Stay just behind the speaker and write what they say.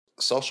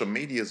social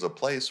media is a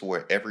place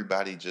where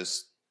everybody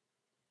just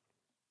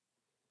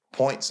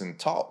points and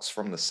talks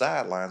from the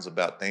sidelines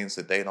about things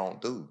that they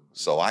don't do.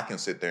 So I can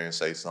sit there and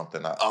say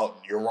something, oh,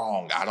 you're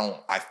wrong.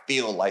 I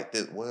feel like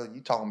this. Well, you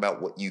talking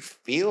about what you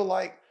feel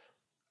like?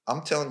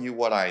 I'm telling you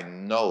what I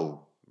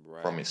know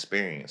from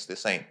experience.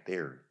 This ain't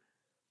theory.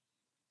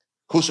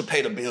 Who should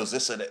pay the bills?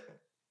 This or that.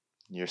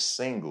 You're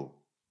single.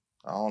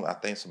 I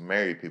think some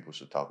married people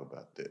should talk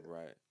about that.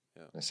 Right.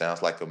 Yeah. That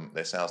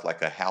sounds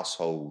like a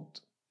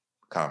household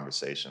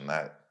conversation,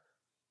 not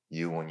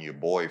you and your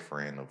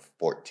boyfriend of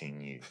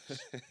 14 years.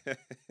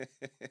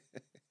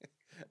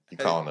 You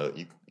calling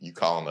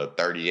a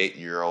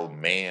 38-year-old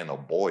man a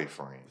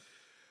boyfriend.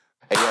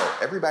 Hey, yo,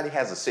 everybody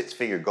has a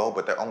 6-figure goal,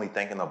 but they're only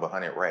thinking of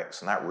 100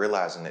 racks, not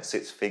realizing that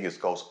 6 figures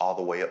goes all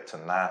the way up to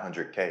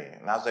 900K.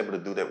 And I was able to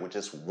do that with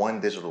just one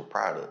digital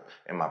product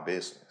in my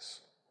business.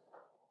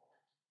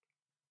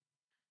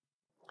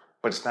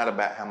 But it's not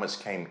about how much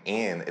came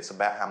in. It's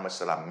about how much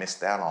that I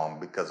missed out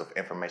on because of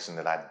information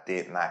that I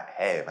did not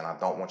have. And I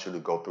don't want you to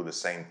go through the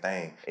same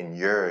thing in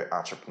your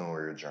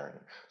entrepreneurial journey.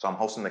 So I'm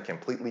hosting a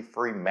completely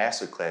free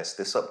masterclass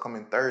this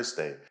upcoming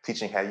Thursday,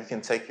 teaching how you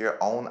can take your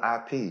own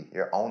IP,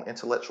 your own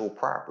intellectual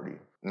property,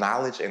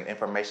 knowledge and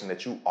information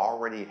that you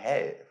already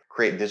have,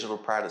 create digital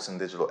products and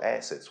digital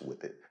assets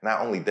with it. Not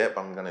only that,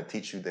 but I'm going to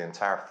teach you the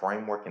entire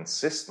framework and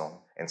system.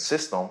 And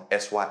system,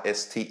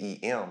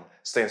 SYSTEM,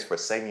 stands for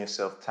saving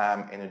yourself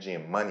time, energy,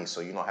 and money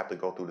so you don't have to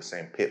go through the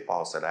same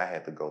pitfalls that I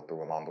had to go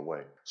through along the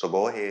way. So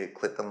go ahead,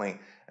 click the link,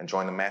 and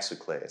join the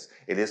masterclass.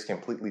 It is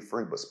completely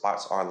free, but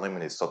spots are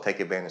limited, so take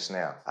advantage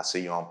now. I'll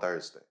see you on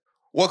Thursday.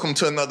 Welcome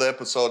to another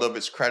episode of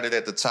It's Credit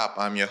at the Top.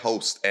 I'm your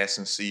host,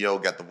 Ashton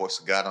CEO. Got the voice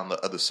of God on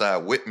the other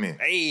side with me.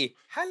 Hey,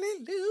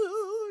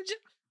 hallelujah.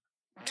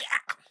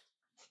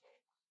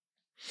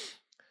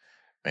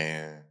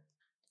 Man,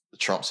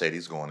 Trump said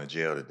he's going to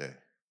jail today.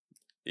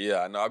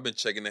 Yeah, I know. I've been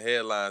checking the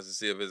headlines to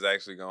see if it's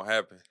actually going to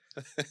happen.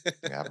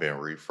 Yeah, I've been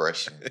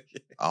refreshing.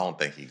 I don't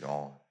think he's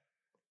going.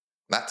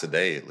 Not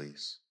today, at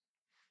least.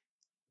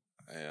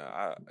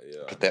 Yeah.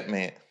 But that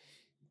man,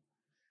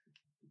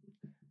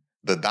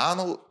 the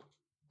Donald,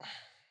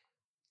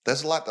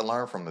 there's a lot to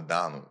learn from the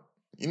Donald.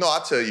 You know,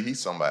 I tell you, he's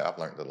somebody I've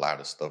learned a lot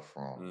of stuff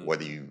from,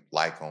 whether you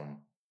like him,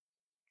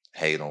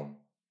 hate him.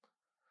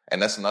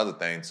 And that's another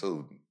thing,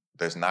 too.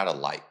 There's not a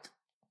like.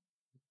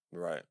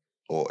 Right.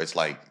 Or it's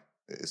like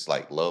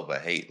love or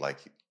hate. Like,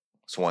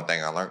 it's one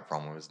thing I learned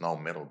from him. There's no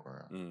middle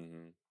ground.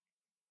 Mm-hmm.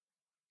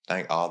 I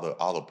think all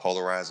the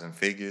polarizing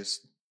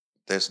figures,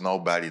 there's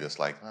nobody that's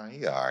like, oh,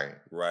 he all right.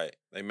 Right.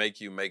 They make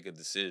you make a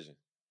decision.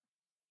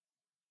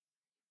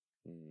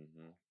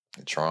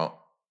 Mm-hmm. Trump,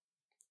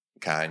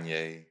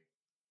 Kanye,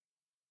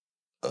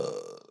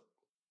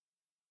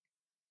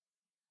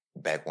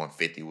 back when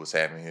 50 was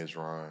having his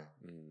run,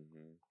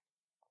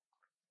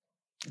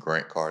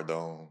 Grant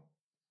Cardone,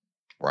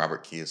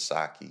 Robert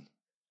Kiyosaki.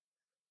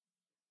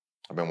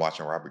 I've been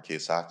watching Robert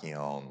Kiyosaki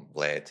on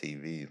Vlad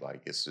TV.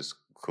 Like, it's just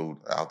cool.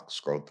 I'll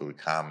scroll through the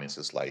comments.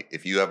 It's like,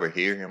 if you ever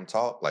hear him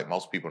talk, like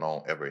most people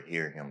don't ever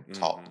hear him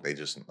talk. They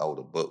just know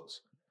the books.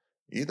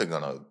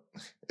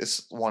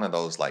 It's one of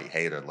those like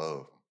hate or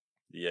love.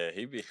 Yeah,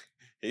 he'd be like,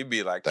 he'd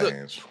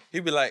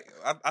be like,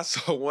 I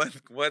saw one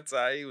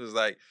time he was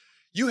like,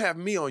 you have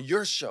me on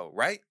your show,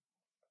 right?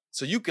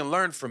 So you can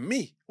learn from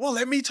me. Well,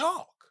 let me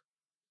talk.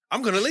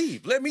 I'm going to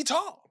leave. Let me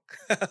talk.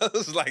 I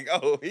was like,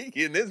 oh, he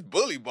getting his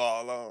bully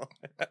ball on.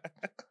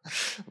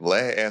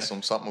 Vlad asked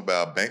him something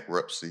about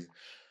bankruptcy.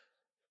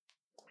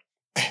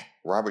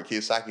 Robert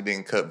Kiyosaki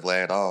didn't cut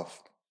Vlad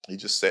off. He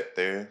just sat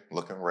there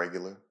looking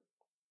regular.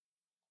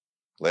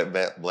 Let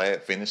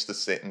Vlad finish the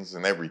sentence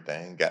and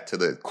everything. Got to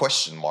the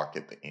question mark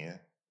at the end.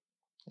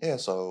 Yeah,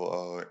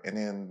 so, and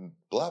then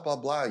blah, blah,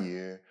 blah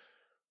year.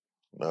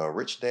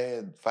 Rich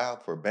Dad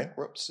filed for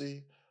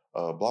bankruptcy.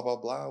 Blah, blah,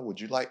 blah.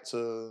 Would you like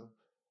to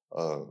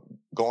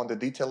go into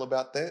detail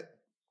about that?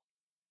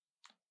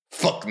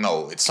 Fuck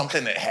no. It's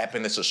something that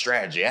happened. It's a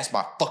strategy. Ask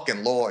my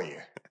fucking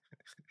lawyer.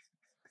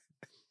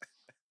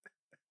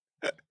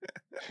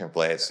 And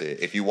Vlad said,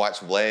 if you watch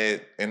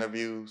Vlad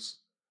interviews,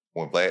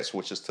 when Vlad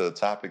switches to a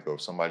topic or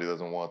if somebody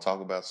doesn't want to talk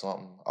about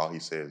something, all he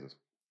says is,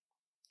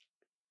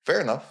 fair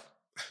enough.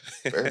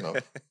 Fair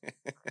enough.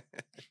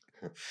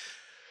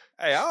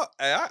 Hey,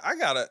 I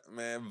gotta,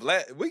 man,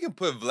 Vlad, we can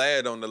put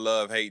Vlad on the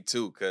love-hate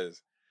too,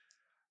 because,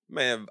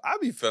 man, I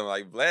be feeling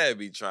like Vlad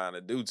be trying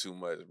to do too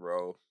much,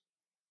 bro.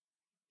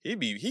 He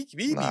be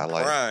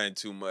crying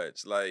too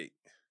much. Like,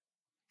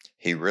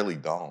 he really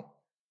don't.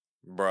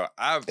 Bro,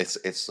 they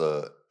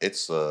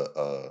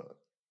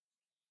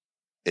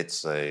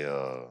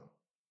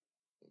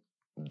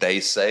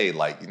say,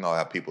 like, you know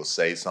how people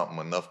say something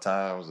enough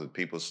times that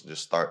people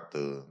just start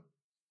to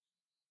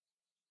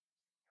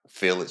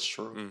feel it's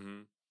true. Mm-hmm.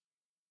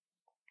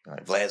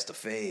 Like, Vlad's the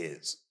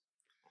feds.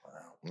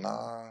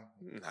 Nah.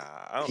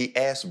 He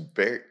asked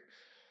Barry.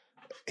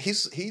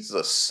 He's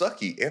a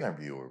sucky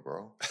interviewer,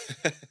 bro.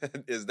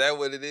 Is that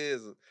what it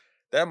is?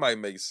 That might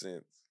make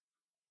sense.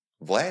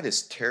 Vlad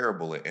is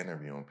terrible at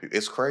interviewing people.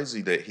 It's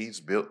crazy that he's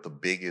built the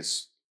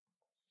biggest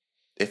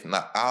If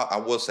not, I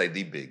will say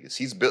the biggest.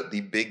 He's built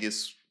the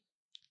biggest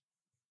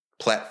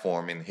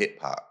platform in hip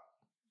hop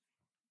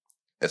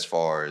as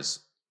far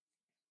as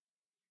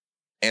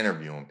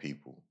interviewing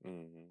people.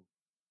 Mm-hmm.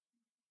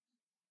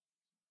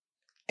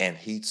 And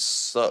he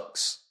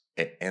sucks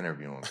at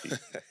interviewing people.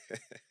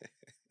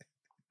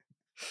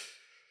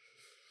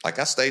 Like,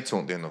 I stay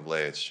tuned in to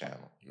Vlad's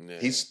channel. Yeah.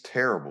 He's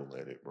terrible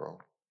at it, bro.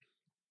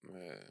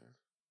 Yeah.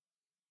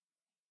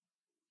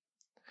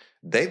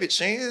 David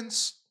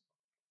Shands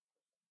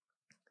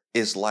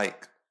is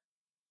like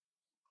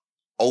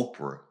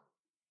Oprah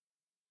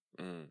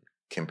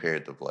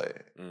compared to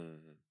Vlad.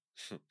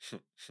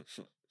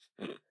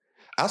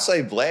 I'll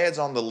say Vlad's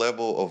on the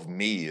level of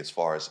me as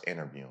far as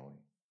interviewing.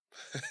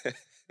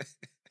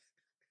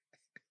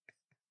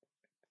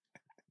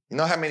 You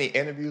know how many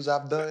interviews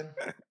I've done?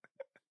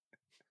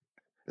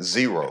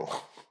 0.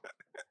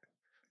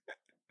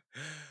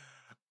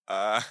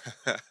 Oh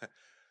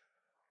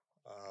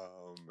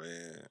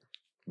man.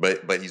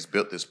 But he's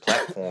built this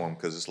platform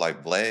because it's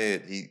like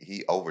Vlad,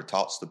 he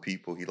overtalks the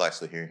people. He likes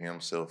to hear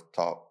himself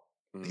talk.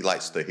 Mm-hmm. He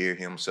likes to hear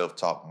himself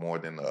talk more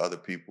than the other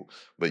people.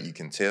 But you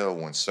can tell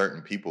when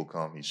certain people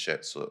come, he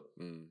shuts up.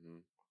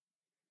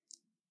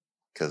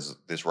 Because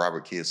this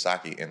Robert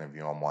Kiyosaki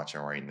interview I'm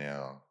watching right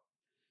now,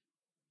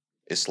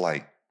 it's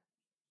like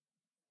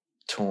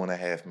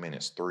 2.5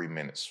 minutes, 3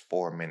 minutes,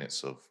 4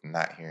 minutes of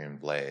not hearing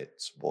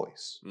Vlad's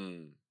voice.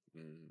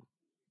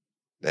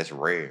 That's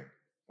rare.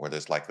 Where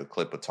there's like a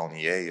clip of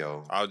Tony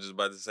Yayo. I was just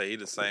about to say he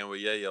the same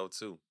with Yayo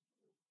too.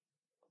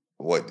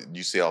 What,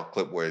 you see a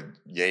clip where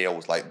Yayo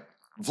was like,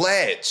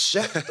 Vlad,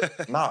 shut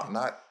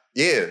the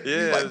yeah.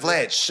 He's like,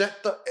 Vlad,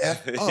 shut the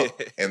F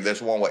up. And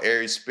there's one with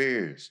Aries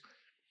Spears.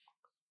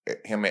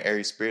 Him and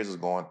Aries Spears is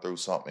going through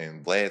something,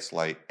 and Vlad's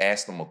like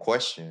asked him a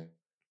question,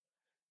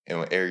 and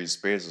when Aries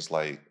Spears is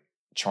like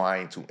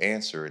trying to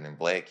answer it, and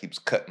Vlad keeps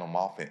cutting him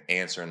off and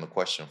answering the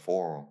question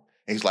for him.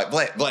 And he's like,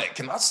 Vlad,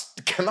 can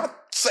I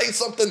say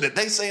something that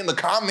they say in the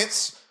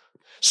comments?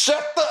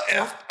 Shut the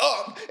F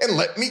up and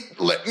let me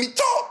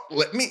talk.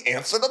 Let me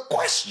answer the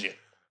question.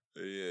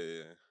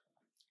 Yeah.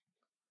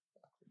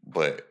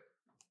 But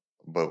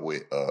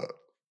with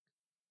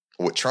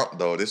Trump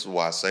though, this is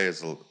why I say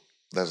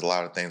there's a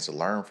lot of things to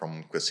learn from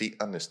him because he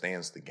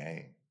understands the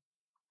game.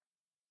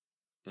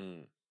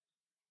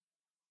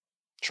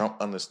 Trump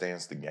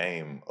understands the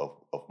game of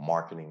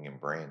marketing and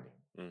branding.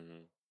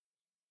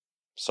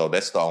 So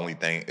that's the only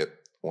thing.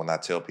 When I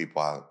tell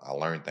people I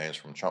learn things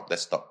from Trump,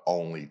 that's the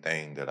only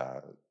thing that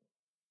I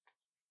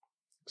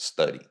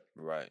study.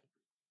 Right.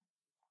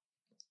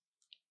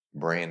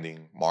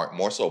 Branding,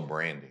 more so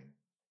branding.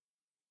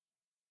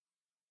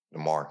 The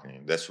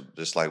marketing. That's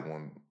just like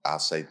when I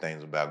say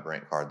things about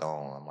Grant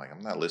Cardone, I'm like,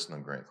 I'm not listening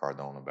to Grant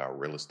Cardone about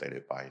real estate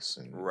advice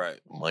and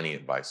money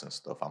advice and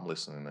stuff. I'm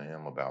listening to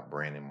him about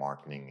branding,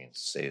 marketing, and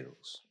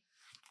sales.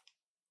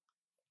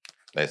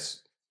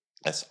 That's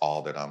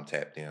all that I'm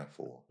tapped in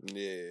for.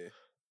 Yeah.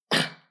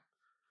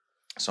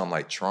 So I'm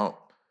like, Trump,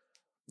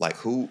 like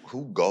who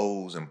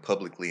goes and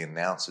publicly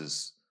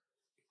announces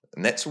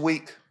next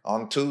week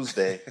on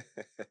Tuesday,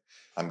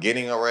 I'm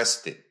getting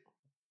arrested.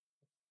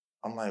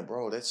 I'm like,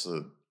 bro, that's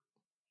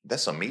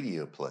a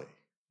media play.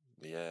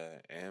 Yeah,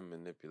 and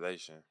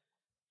manipulation.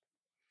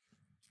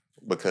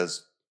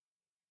 Because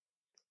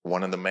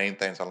one of the main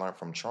things I learned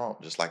from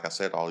Trump, just like I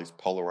said, all these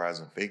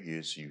polarizing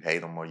figures, you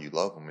hate them or you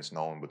love them, it's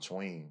no in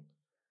between.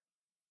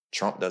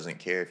 Trump doesn't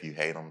care if you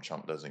hate him.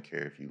 Trump doesn't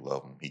care if you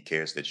love him. He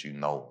cares that you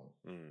know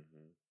him.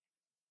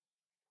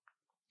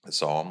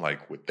 So I'm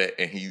like, with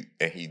that, and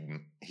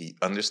he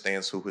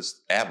understands who his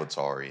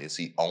avatar is.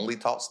 He only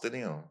talks to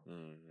them.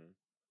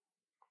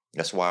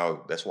 That's why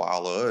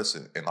all of us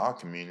in our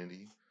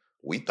community,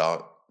 we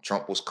thought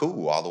Trump was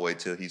cool all the way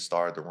till he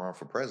started to run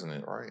for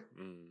president, right?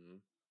 I'm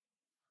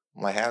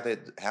like, how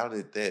did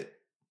that?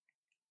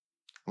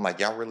 I'm like,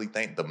 y'all really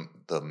think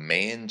the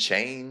man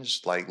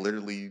changed? Like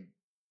literally,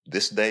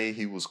 this day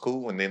he was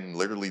cool, and then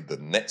literally the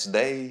next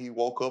day he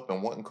woke up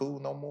and wasn't cool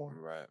no more.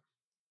 Right.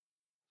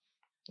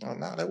 Oh,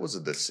 no, that was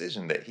a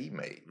decision that he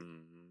made.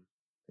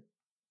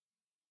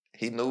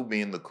 He knew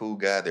being the cool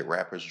guy that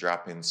rappers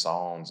drop in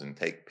songs and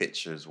take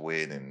pictures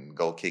with and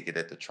go kick it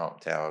at the Trump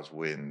Towers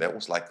with, and that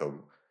was like a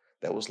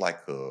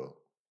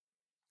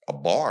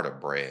bar to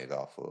brag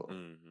off of.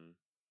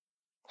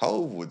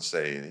 Hove would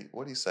say,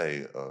 what'd he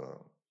say?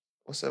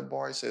 What's that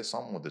bar? He said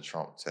something with the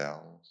Trump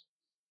Towers.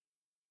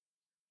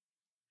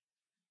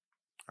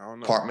 I don't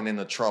know. Apartment in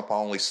the Trump, I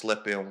only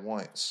slept in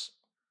once.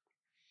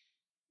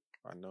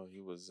 I know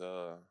he was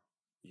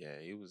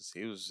he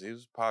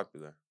was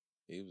popular.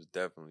 He was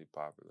definitely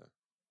popular.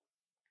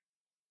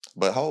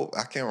 But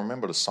I can't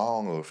remember the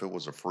song or if it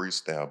was a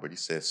freestyle, but he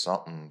said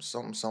something,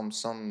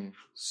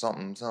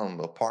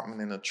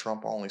 apartment in the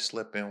Trump, I only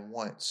slept in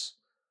once.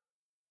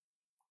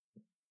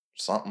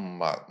 Something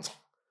about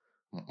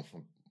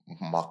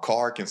my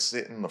car can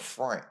sit in the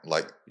front.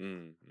 Like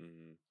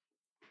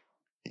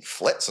he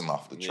flexing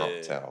off the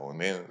Trump Tower.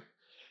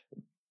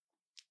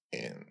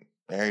 And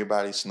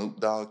everybody, Snoop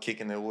Dogg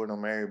kicking it with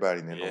him,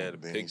 everybody.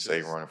 Then he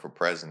say running for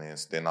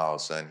president. Then all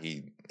of a sudden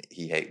he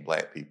he hate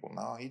black people.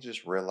 No, he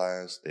just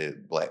realized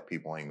that black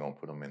people ain't gonna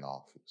put him in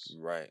office.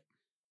 Right.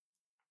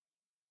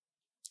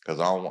 Because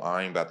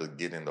I ain't about to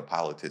get into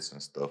politics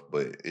and stuff,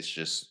 but it's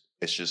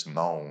just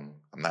known.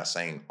 I'm not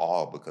saying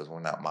all because we're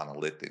not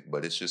monolithic,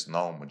 but it's just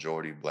known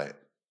majority of black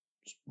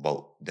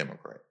vote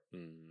Democrat.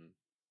 Mm-hmm.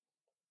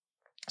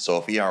 So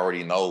if he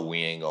already know we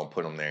ain't gonna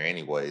put him there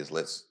anyways,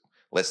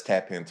 let's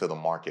tap into the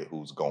market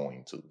who's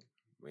going to.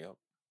 Yep.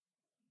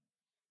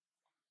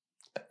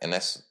 And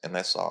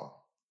that's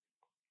all.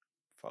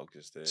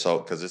 Focus there. So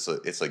because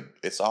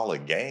it's all a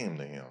game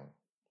to him.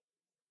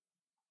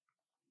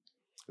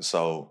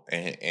 So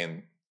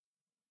and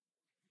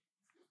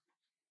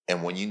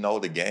when you know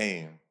the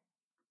game,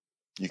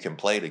 you can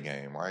play the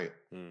game, right?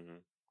 Mm-hmm.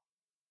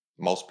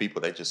 Most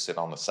people, they just sit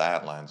on the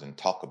sidelines and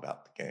talk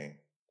about the game.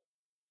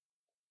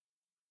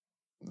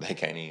 They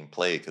can't even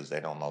play it because they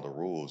don't know the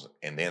rules.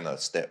 And then a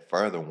step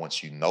further,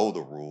 once you know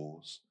the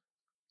rules,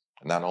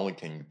 not only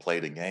can you play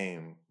the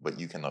game, but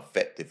you can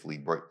effectively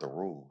break the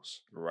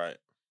rules. Right.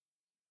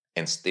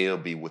 And still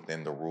be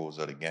within the rules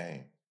of the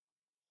game.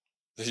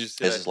 Did you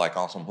see this that? Is like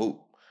on some hoop.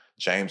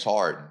 James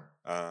Harden.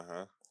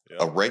 Uh-huh. Yep.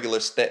 A regular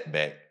step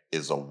back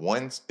is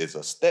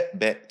a step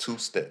back 2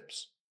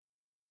 steps.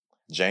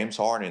 James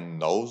Harden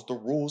knows the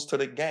rules to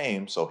the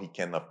game, so he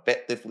can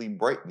effectively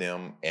break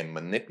them and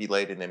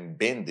manipulate it and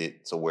bend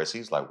it to where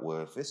he's like,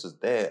 well, if this is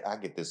that, I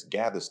get this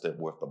gather step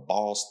where if the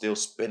ball's still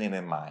spinning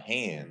in my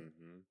hand,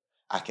 mm-hmm.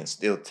 I can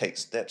still take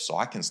steps. So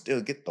I can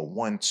still get the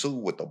 1-2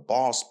 with the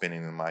ball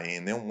spinning in my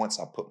hand. Then once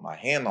I put my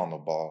hand on the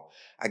ball,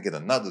 I get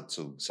another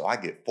 2. So I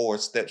get 4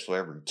 steps for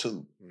every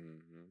 2. Mm-hmm.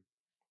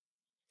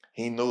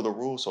 He knew the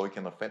rules so he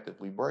can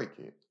effectively break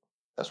it.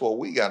 That's what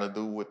we got to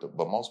do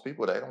but most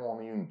people, they don't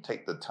want to even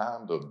take the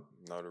time to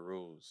know the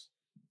rules.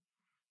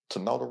 To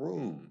know the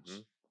rules.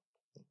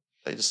 Mm-hmm.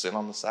 They just sit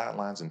on the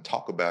sidelines and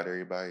talk about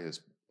everybody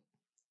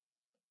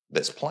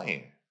that's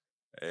playing.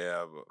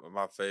 Yeah, but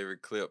my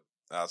favorite clip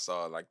I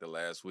saw like the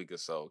last week or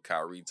so,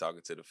 Kyrie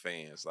talking to the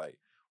fans. Like,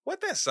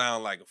 what that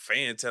sound like a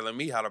fan telling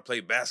me how to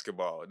play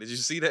basketball? Did you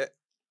see that?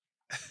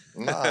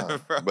 Nah,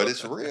 but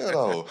it's real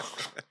though.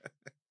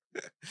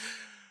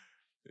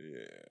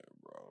 Yeah,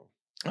 bro.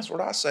 That's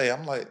what I say.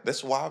 I'm like,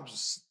 that's why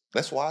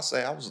I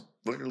say I was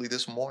literally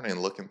this morning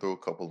looking through a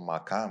couple of my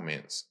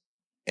comments,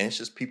 and it's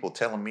just people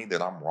telling me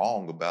that I'm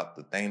wrong about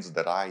the things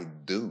that I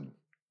do.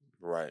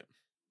 Right.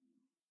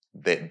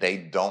 That they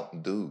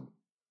don't do.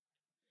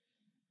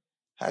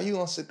 How you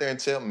gonna sit there and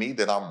tell me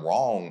that I'm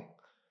wrong?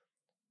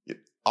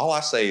 All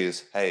I say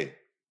is, hey,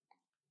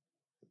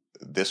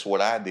 this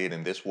what I did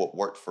and this what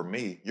worked for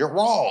me. You're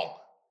wrong.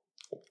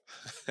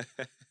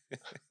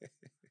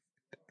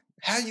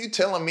 How you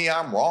telling me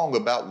I'm wrong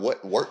about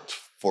what worked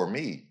for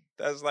me?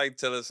 That's like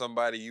telling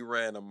somebody you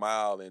ran a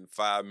mile in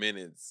 5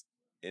 minutes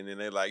and then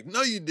they're like,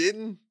 no, you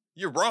didn't.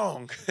 You're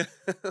wrong.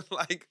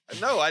 Like,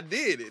 no, I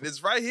did it.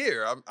 It's right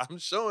here. I'm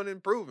showing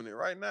and proving it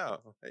right now.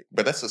 Like,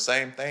 but that's the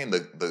same thing.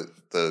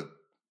 The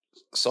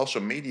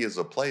social media is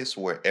a place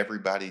where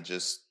everybody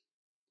just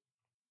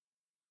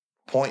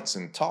points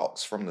and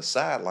talks from the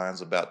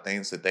sidelines about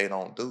things that they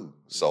don't do.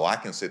 So I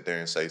can sit there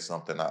and say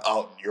something,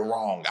 oh, you're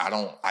wrong.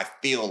 I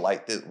feel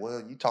like this.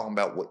 Well, you talking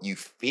about what you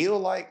feel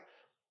like?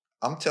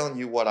 I'm telling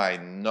you what I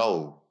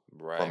know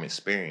from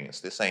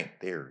experience. This ain't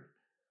theory.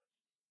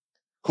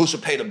 Who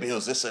should pay the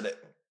bills? This or that.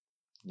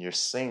 You're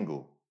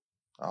single.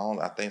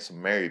 I think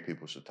some married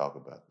people should talk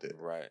about that.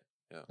 Right.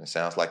 Yeah. That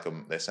sounds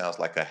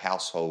like a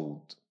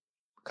household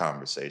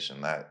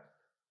conversation, not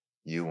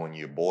you and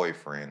your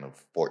boyfriend of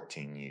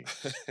 14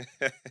 years.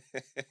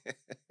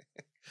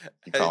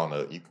 You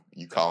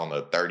calling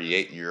a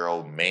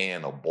 38-year-old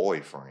man a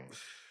boyfriend.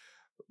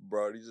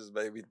 Bro, you just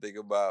made me think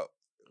about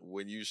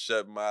when you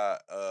shut my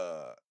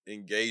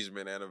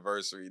engagement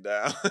anniversary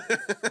down.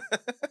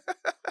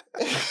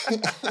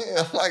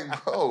 Yeah, I'm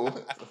like, bro.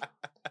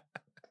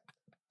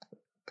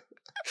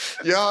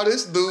 Y'all,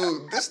 this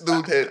dude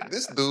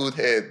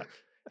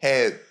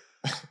had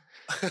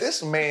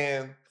this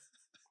man,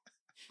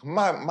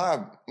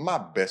 my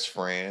best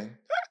friend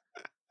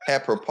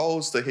had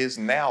proposed to his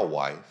now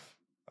wife.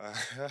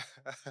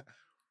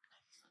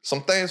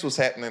 Some things was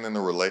happening in the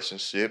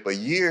relationship. A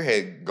year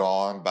had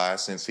gone by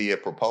since he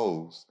had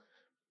proposed.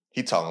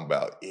 He talking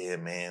about, yeah,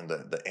 man,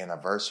 the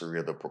anniversary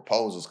of the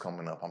proposal's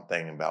coming up. I'm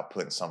thinking about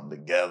putting something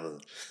together,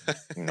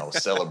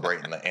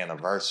 celebrating the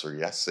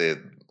anniversary. I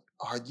said,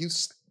 are you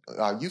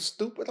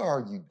stupid or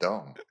are you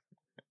dumb?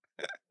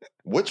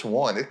 Which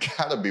one? It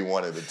gotta be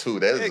one of the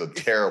two. That is a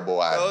terrible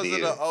idea.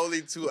 Those are the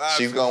only two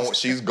options.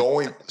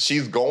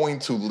 She's going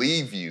to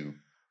leave you.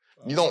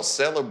 You don't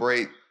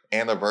celebrate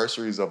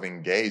anniversaries of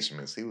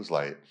engagements. He was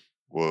like,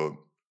 well,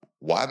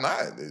 why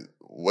not?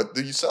 What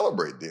do you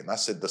celebrate then? I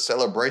said, the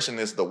celebration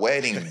is the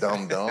wedding,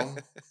 dum-dum.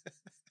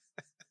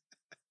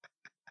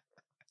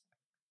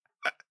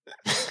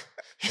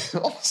 You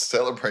don't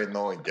celebrate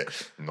no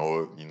engagement.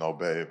 No,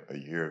 babe, a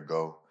year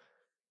ago,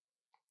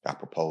 I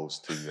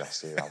proposed to you. I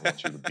said, I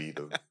want you to be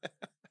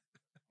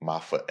my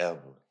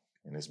forever.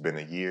 And it's been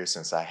a year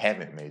since I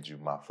haven't made you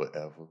my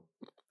forever.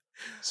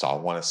 So I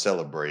want to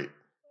celebrate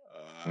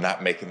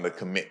not making the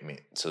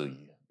commitment to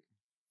you.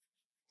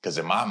 Because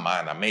in my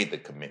mind, I made the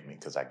commitment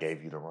because I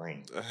gave you the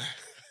ring.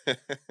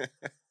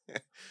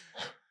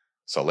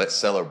 So let's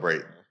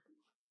celebrate.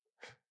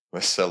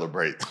 Let's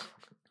celebrate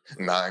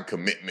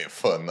non-commitment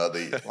for another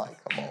year.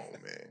 Like, come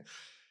on, man.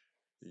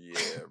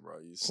 Yeah, bro.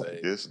 You say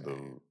this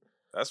dude.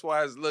 That's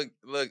why it's look,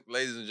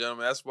 ladies and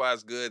gentlemen. That's why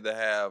it's good to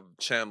have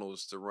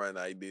channels to run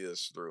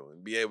ideas through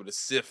and be able to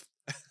sift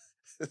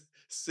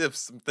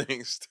some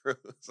things through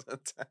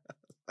sometimes.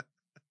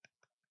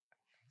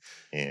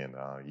 And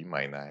you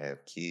might not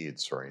have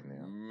kids right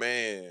now.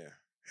 Man,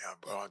 yeah,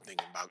 bro. I'm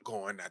thinking about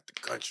going out the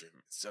country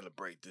and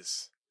celebrate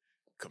this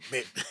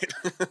commitment.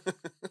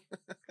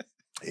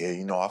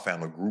 Yeah, I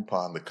found a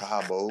Groupon to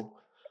Cabo.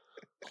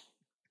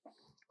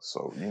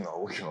 So, we're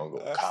gonna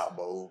go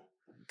Cabo.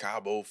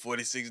 Cabo,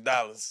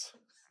 $46.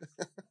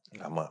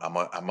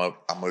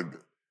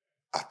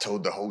 I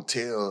told the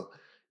hotel,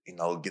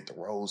 get the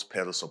rose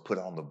petals so put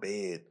on the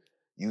bed.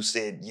 You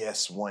said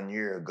yes 1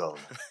 year ago.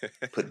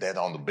 Put that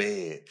on the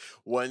bed.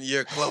 1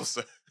 year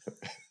closer.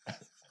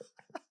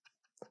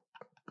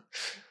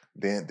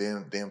 Then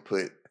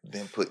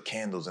put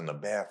candles in the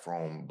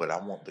bathroom, but I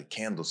want the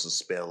candles to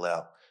spell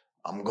out,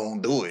 I'm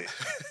gonna do it.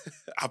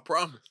 I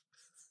promise.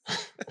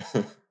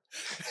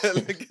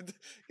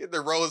 Get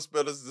the rose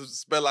petals to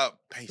spell out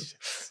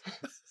patience.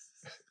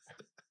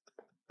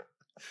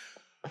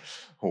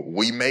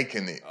 We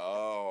making it.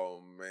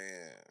 Oh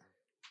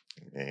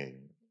man.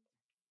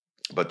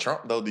 But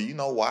Trump though, do you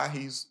know why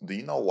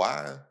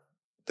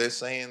they're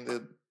saying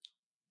that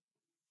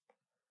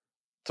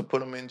to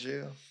put him in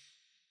jail?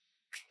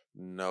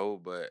 No,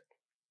 but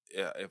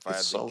yeah, if I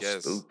had so to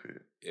guess,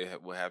 stupid.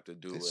 It would have to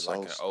do with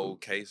like an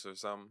old case or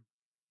something.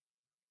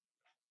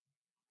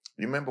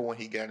 You remember when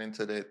he got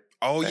into that?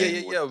 Oh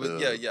yeah.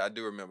 I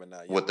do remember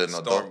now. Yeah, with an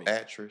adult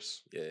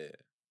actress. Yeah.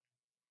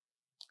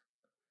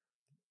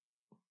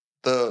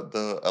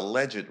 The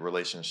alleged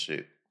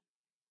relationship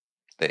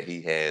that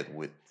he had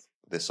with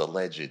this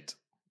alleged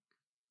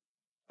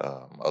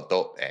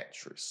adult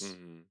actress.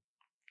 Mm-hmm.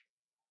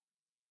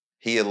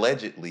 He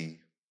allegedly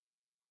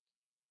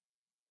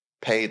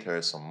paid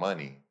her some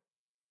money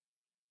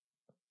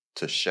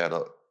to shut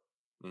up.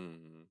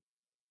 Mm-hmm.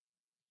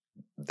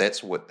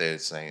 That's what they're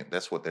saying.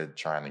 That's what they're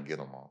trying to get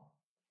him on.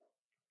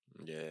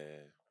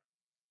 Yeah.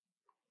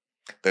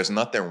 There's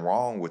nothing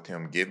wrong with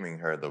him giving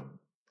her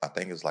I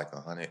think it's like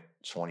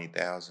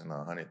 120,000 or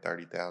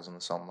 130,000 or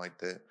something like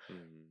that.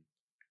 Mm-hmm.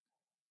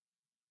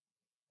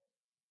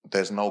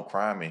 There's no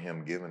crime in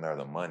him giving her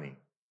the money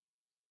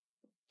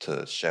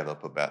to shut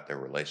up about their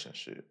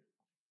relationship.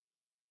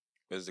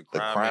 The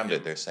crime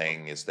that they're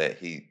saying is that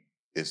he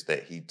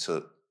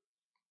took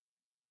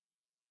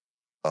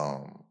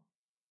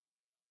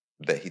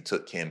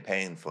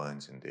campaign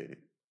funds and did it.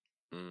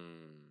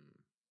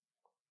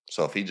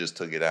 So if he just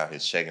took it out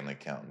his checking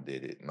account and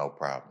did it, no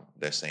problem.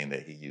 They're saying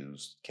that he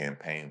used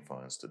campaign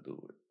funds to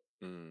do it.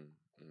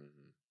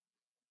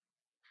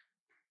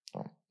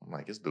 I'm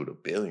like, this dude a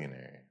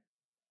billionaire.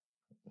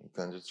 You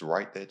can just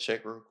write that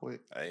check real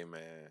quick. Hey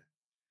man,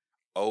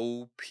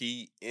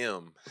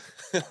 OPM.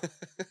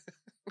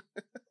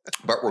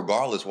 But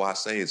regardless, why I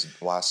say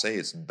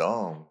it's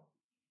dumb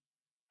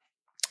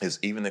is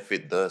even if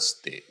it does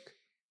stick,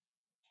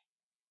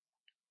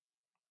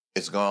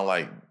 it's gonna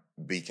like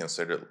be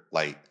considered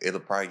like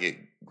it'll probably get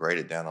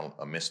graded down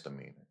a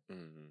misdemeanor.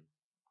 Mm-hmm.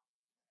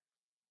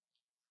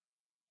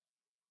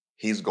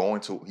 He's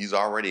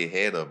already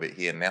ahead of it.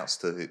 He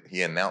announced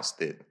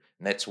it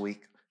next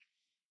week.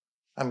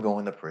 I'm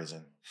going to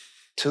prison.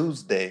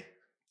 Tuesday,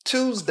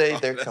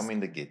 they're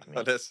coming to get me.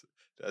 Oh, that's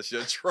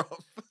your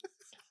Trump.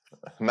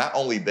 Not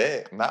only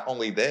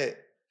that,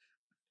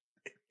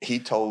 he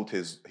told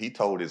his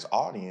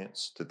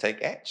audience to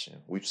take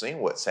action. We've seen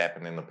what's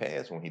happened in the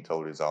past when he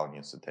told his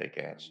audience to take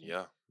action.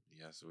 Yeah,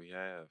 yes, we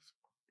have.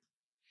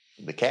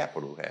 The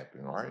Capitol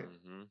happened, right?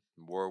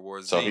 Mm-hmm. World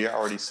War Z. So he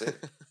already said.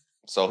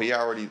 so he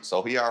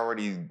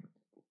already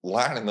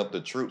lining up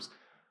the troops.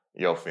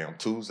 Yo, fam,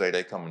 Tuesday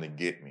they coming to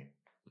get me.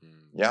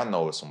 Y'all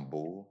know it's some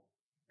bull.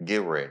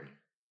 Get ready.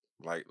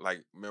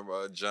 Like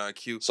remember John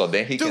Q? So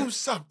then he do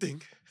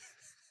something.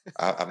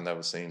 I've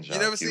never seen John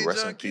Q. Never seen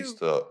John Q?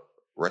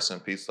 Rest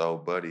in peace to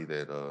old buddy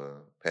that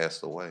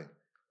passed away.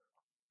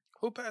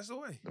 Who passed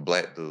away? The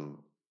black dude.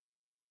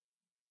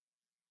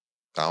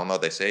 I don't know.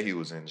 They say he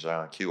was in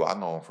John Q. I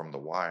know him from The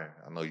Wire.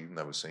 I know you've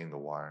never seen The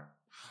Wire.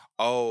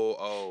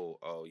 Oh,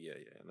 yeah.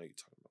 I know you're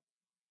talking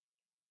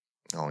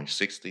about. Only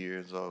 60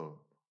 years old.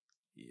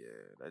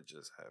 Yeah, that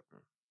just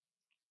happened.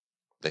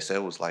 They said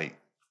it was like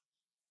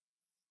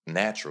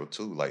natural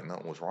too. Like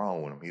nothing was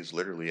wrong with him. He was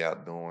literally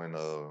out doing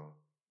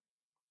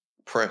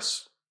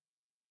press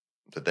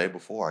the day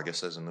before. I guess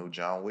there's a new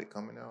John Wick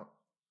coming out.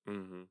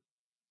 Mm-hmm.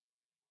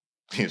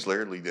 He was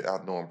literally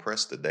out doing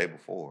press the day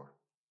before.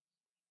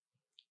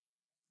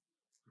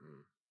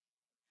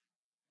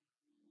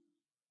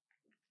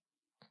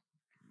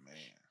 Man.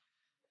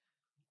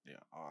 Yeah.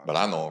 But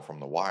I know him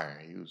from The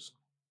Wire.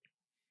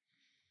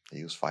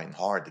 He was fighting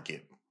hard to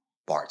get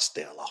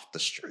Barksdale off the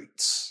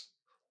streets.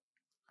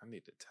 I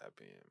need to tap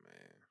in,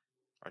 man.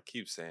 I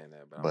keep saying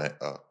that,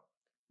 but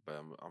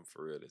I'm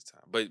for real this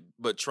time.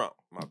 But Trump,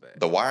 my bad.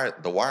 The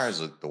Wire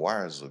is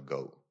a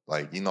GOAT.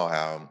 Like, you know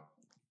how,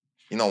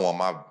 one of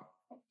my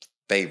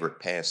favorite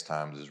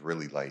pastimes is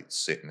really like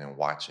sitting and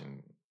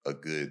watching a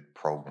good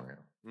program.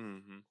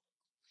 Mm-hmm.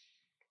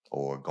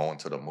 Or going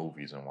to the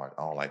movies and watch.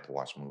 I don't like to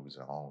watch movies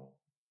at home,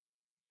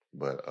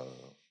 but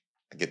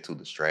I get too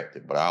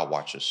distracted. But I'll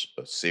watch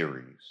a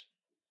series,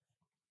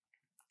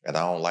 and I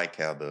don't like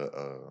how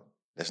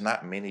there's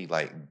not many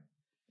like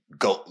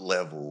GOAT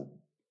level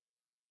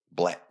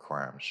black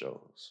crime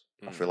shows.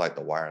 I feel like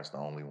The Wire is the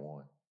only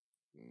one.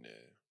 Yeah.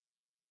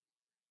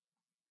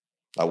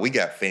 Like, we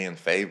got fan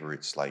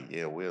favorites. Like,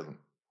 yeah, we're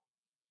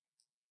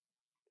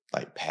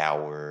like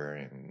Power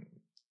and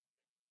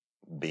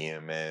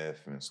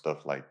BMF and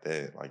stuff like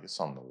that. Like, it's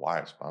something to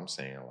watch. But I'm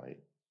saying, like,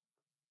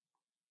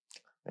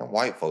 and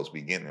white folks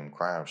be getting them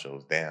crime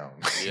shows down.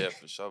 Yeah,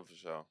 for sure.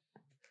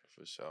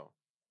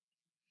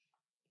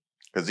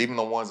 Because even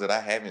the ones that I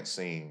haven't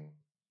seen,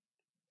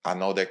 I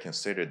know they're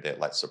considered that,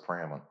 like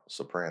Sopranos.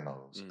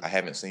 I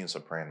haven't seen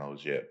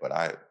Sopranos yet,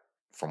 but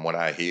from what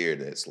I hear,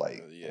 that's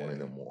like one of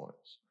them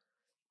ones.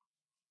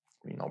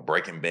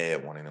 Breaking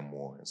Bad, one of them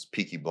ones.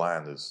 Peaky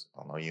Blinders,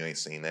 I know you ain't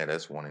seen that.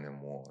 That's one of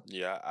them ones.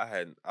 Yeah,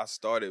 I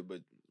started,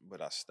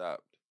 but I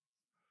stopped.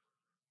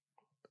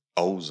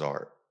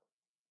 Ozark,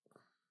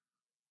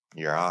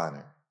 Your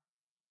Honor.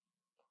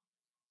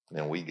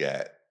 Then we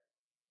got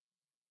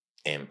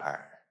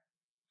Empire.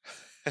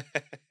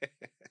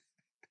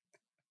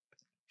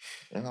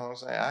 You know what I'm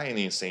saying? I ain't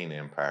even seen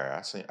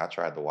Empire. I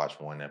tried to watch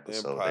one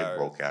episode. Empire. They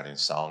broke out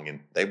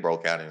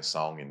in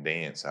song and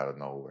dance out of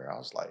nowhere. I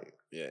was like,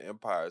 yeah,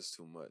 Empire is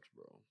too much,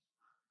 bro.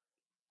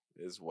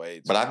 It's way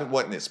too But I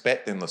wasn't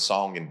expecting the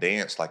song and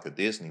dance like a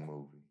Disney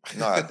movie. You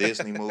know, a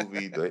Disney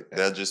movie,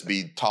 they'll just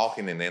be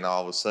talking and then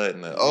all of a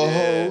sudden,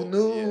 whole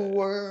new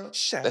world.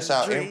 Shattered That's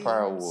how dreams.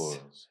 Empire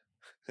was.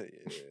 Yeah.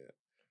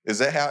 Is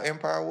that how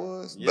Empire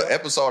was? Yeah. The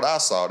episode I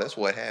saw, that's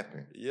what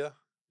happened. Yeah.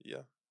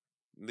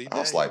 I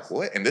was like,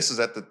 what? And this is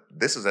at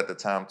the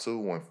time too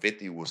when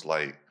 50 was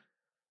like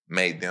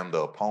made them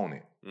the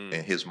opponent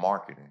in his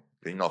marketing.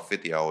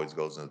 50 always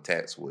goes and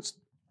attacks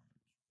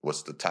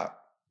what's the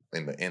top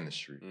in the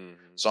industry. Mm-hmm.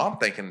 So I'm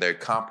thinking they're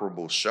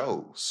comparable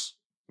shows.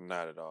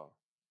 Not at all.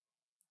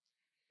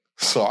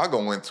 So I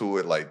go into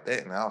it like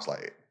that, and I was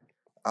like,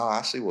 oh,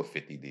 I see what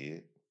 50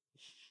 did.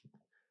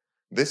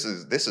 This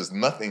is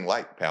nothing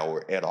like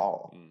Power at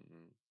all.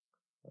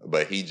 Mm-hmm.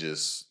 But he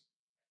just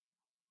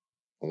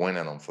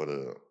winning them for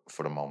the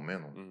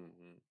momentum.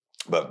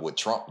 Mm-hmm. But with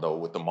Trump though,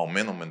 with the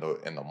momentum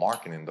and the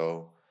marketing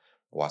though,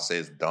 I say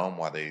it's dumb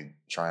why they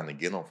trying to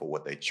get him for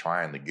what they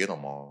trying to get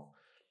him on.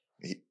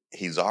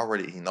 He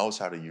knows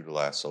how to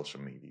utilize social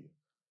media.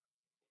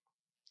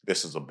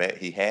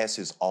 He has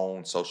his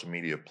own social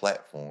media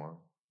platform,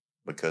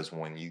 because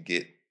when you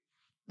get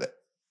that,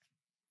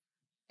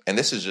 and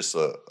this is just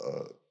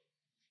a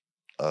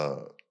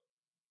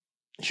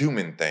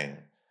human thing.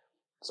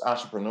 It's an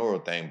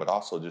entrepreneurial thing, but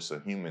also just a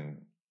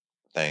human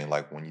thing.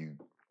 Like, when you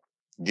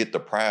get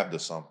deprived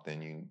of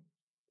something,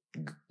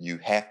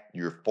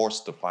 you're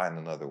forced to find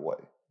another way.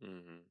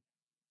 Mm-hmm.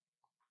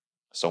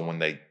 So when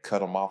they cut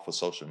them off of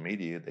social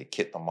media, they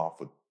kicked them off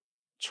of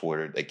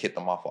Twitter, they kicked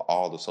them off of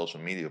all the social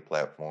media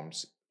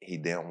platforms. He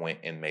then went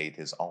and made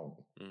his own.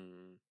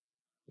 Mm-hmm.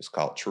 It's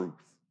called Truth.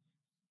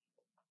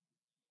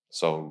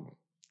 So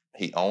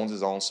he owns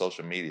his own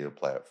social media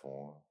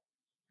platform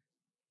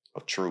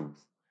of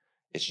Truth.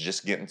 It's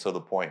just getting to the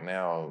point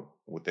now,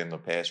 within the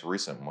past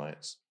recent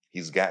months,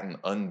 he's gotten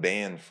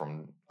unbanned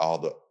from all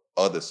the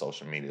other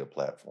social media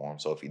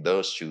platforms. So if he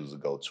does choose to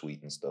go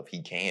tweet and stuff,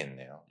 he can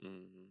now.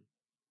 Mm-hmm.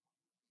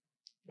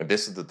 And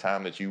this is the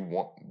time that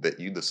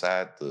you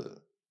decide to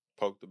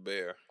poke the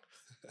bear.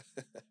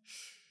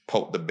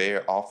 Poke the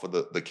bear off of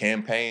the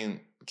campaign.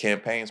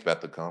 Campaign's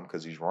about to come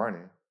because he's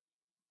running.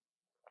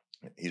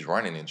 He's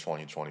running in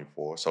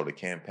 2024. So the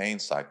campaign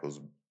cycle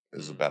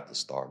is about to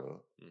start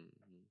up. Mm-hmm.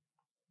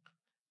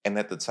 And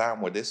at the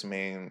time where this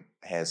man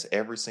has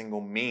every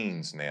single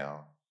means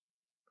now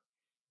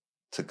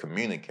to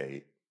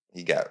communicate,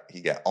 he got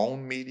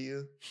owned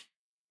media,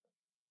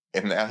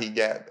 and now he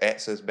got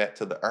access back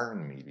to the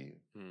earned media.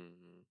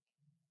 Mm-hmm.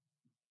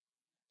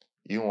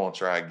 You won't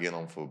try to get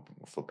him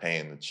for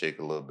paying the chick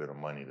a little bit of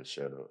money to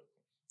shut up.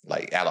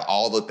 Like, out of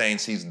all the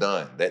things he's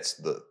done, that's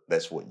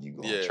what you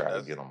gonna try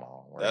to get him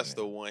on. Right, that's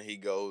now. The one he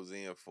goes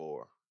in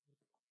for.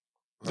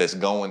 That's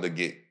going to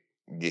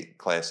get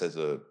classed as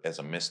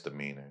a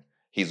misdemeanor.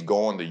 He's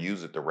going to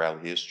use it to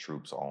rally his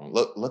troops on.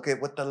 Look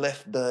at what the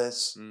left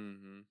does.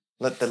 Mm-hmm.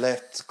 Look, the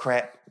left's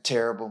crap,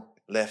 terrible.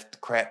 Left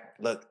crap.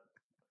 Look,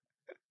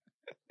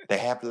 they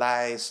have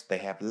lies.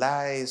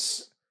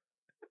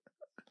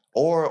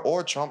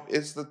 Or Trump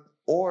he's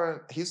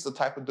the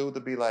type of dude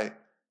to be like,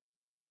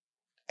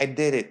 I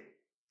did it.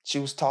 She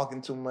was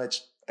talking too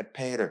much. I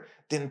paid her.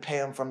 Didn't pay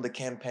him from the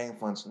campaign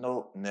funds.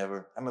 No,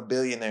 never. I'm a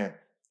billionaire.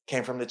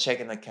 Came from the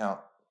checking account.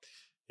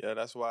 Yeah,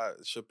 that's why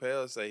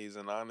Chappelle say he's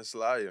an honest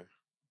liar.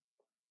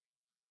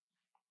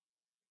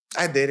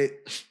 I did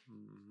it.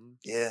 Mm-hmm.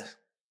 Yeah.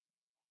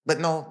 But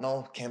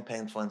no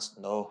campaign funds,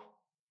 no.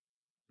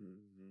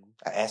 Mm-hmm.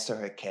 I asked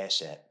her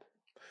Cash App.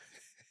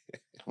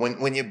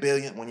 When you're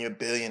a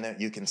billionaire,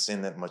 you can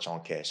send that much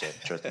on Cash App.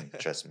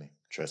 Trust me.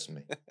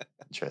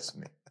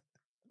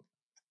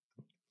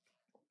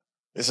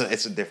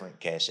 It's a different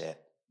Cash App.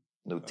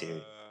 New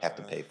tier. Have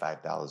to pay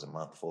 $5 a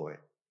month for it.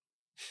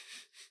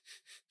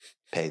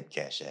 Paid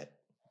Cash App.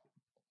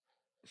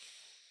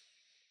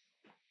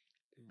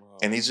 Wow.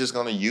 And he's just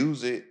gonna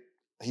use it.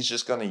 He's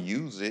just gonna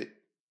use it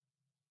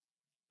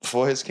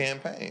for his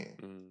campaign.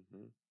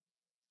 Mm-hmm.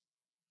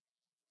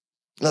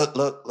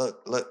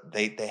 Look.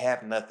 They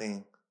have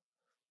nothing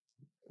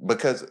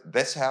because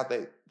that's how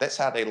they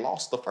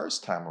lost the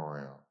first time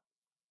around.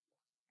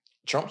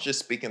 Trump's just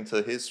speaking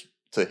to his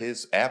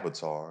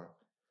avatar.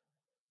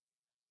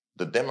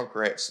 The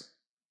Democrats,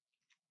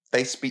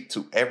 they speak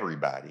to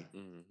everybody.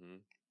 Mm-hmm.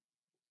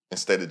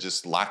 Instead of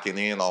just locking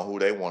in on who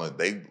they want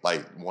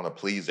to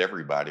please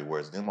everybody.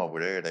 Whereas them over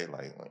there, they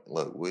like,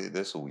 look,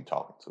 this is who we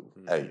talking to.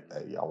 Mm-hmm. Hey,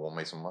 y'all want to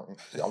make some money?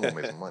 Y'all want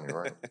to make some money,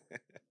 right?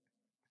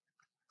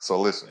 So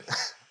listen,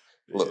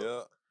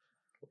 look,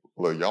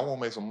 y'all want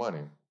to make some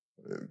money?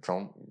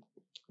 Come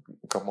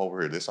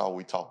over here. This is all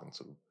we talking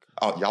to.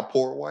 Y'all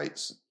poor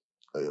whites.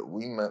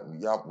 We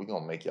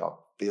gonna make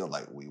y'all feel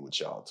like we with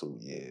y'all too.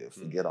 Yeah,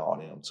 forget all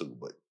them too.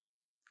 But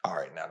all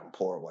right, now them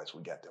poor whites,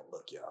 we got them.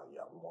 Look, y'all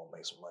want to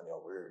make some money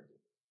over here.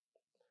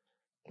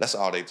 That's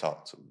all they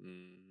talk to.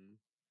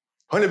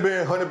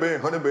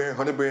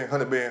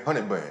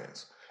 $100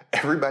 bands.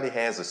 Everybody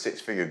has a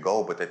 6-figure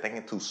goal, but they're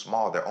thinking too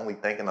small. They're only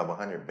thinking of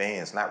 100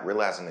 bands, not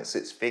realizing that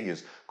 6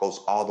 figures goes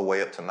all the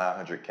way up to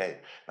 900K. And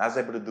I was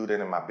able to do that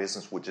in my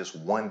business with just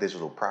one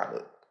digital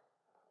product.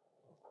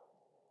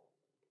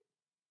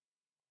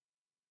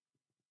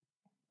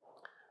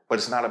 But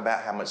it's not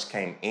about how much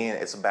came in.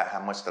 It's about how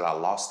much that I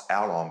lost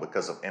out on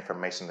because of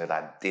information that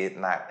I did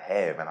not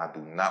have. And I do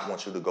not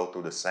want you to go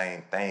through the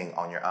same thing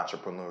on your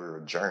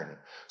entrepreneurial journey.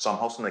 So I'm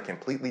hosting a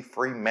completely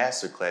free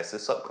masterclass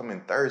this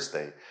upcoming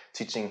Thursday,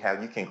 teaching how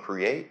you can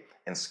create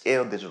and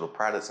scale digital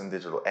products and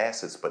digital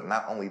assets. But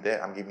not only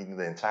that, I'm giving you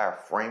the entire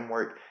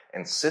framework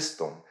and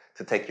system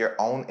to take your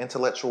own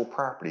intellectual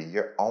property,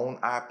 your own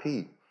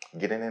IP,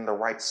 getting in the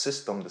right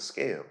system to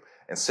scale.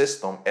 And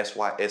system,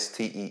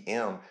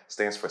 SYSTEM,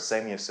 stands for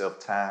saving yourself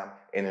time,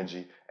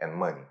 energy, and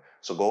money.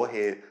 So go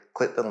ahead,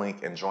 click the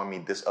link, and join me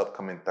this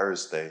upcoming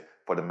Thursday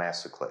for the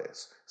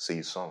masterclass. See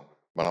you soon.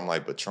 But I'm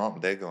like, but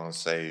Trump, they're going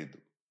to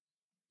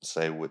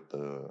say with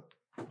the,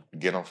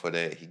 get him for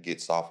that, he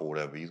gets off or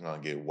whatever, he's going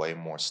to get way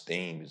more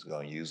steam. He's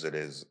going to use it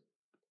as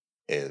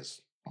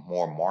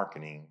more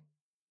marketing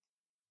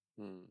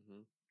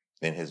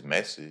than his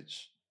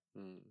message.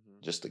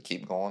 Mm-hmm. Just to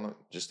keep going.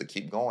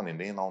 And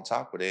then on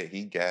top of that,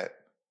 he got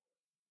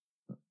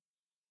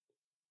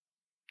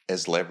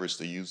as leverage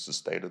to use the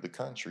state of the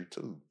country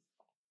too.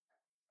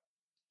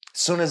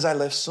 Soon as I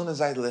left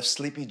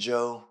Sleepy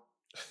Joe,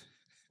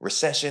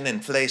 recession,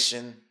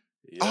 inflation,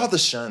 all the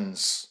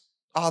shuns,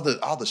 all the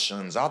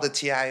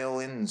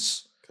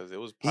TIONs. Because it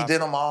was popular. He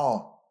did them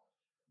all.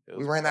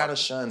 We ran out of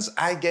shuns.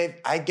 I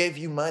gave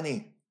you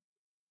money.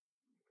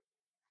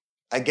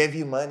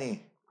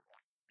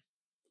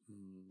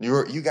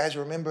 You guys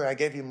remember I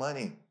gave you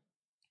money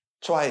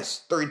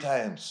twice, 3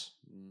 times.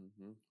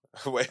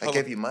 Mm-hmm. Wait, I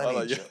gave you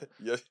money.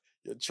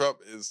 Your Trump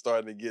is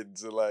starting to get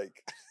into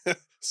like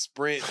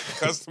Sprint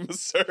customer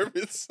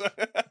service.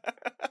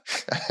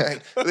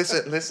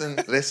 Listen.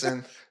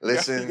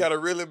 You got to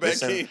reel it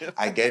back in.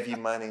 I gave you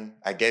money.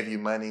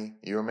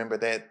 You remember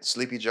that?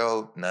 Sleepy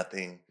Joe,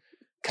 nothing.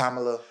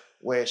 Kamala,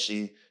 where is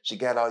she? She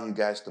got all you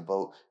guys to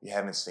vote. You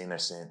haven't seen her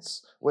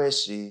since. Where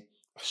is she?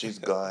 She's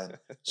gone.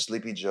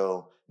 Sleepy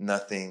Joe,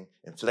 nothing.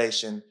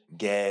 Inflation,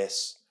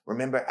 gas.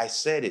 Remember, I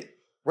said it.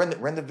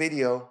 Run the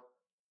video.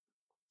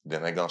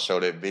 Then they're gonna show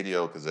that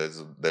video because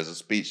there's a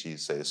speech he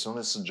said. As soon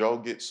as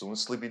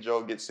Sleepy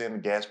Joe gets in, the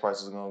gas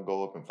prices are gonna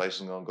go up,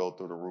 inflation's gonna go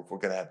through the roof. We're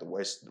gonna have the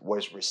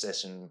worst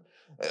recession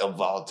of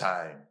all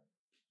time.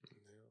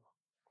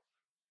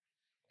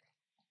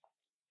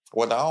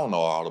 Well, I don't know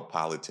all the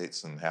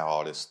politics and how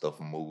all this stuff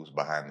moves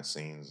behind the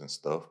scenes and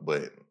stuff,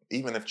 but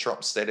even if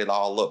Trump set it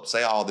all up,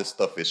 say all this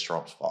stuff is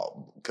Trump's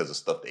fault because of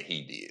stuff that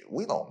he did.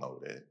 We don't know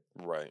that.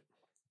 Right.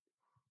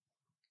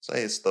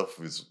 Say this stuff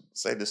is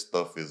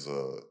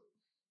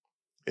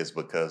it's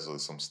because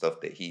of some stuff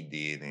that he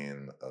did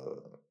in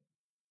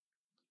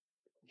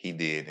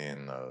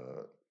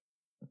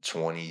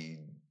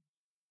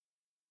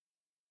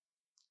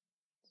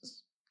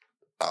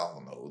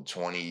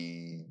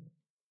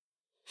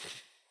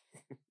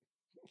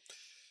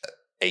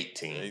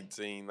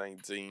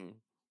 19.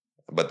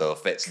 But the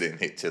effects didn't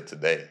hit till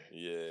today.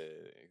 Yeah.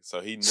 So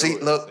he knew See,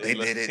 look, they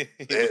did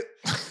it.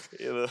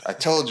 I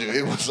told you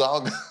it was all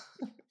good.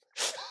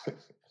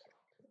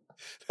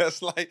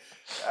 That's like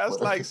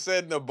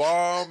setting a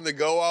bomb to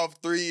go off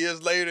 3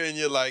 years later, and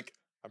you're like,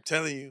 I'm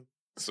telling you,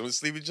 as soon as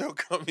Sleepy Joe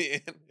come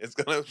in, it's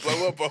gonna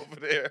blow up over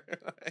there.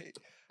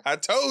 I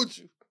told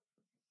you.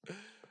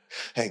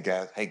 Hey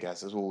guys,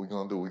 this is what we're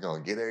gonna do. We're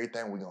gonna get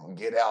everything. We're gonna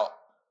get out.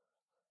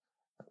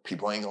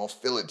 People ain't gonna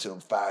feel it till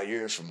 5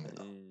 years from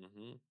now.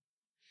 Mm-hmm.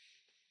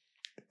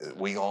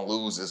 We gonna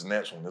lose this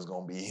next one. It's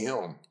gonna be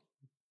him.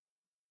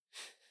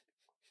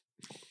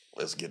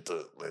 Let's get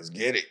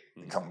it.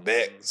 Come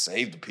back,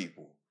 save the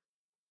people.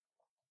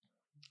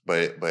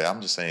 But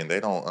I'm just saying they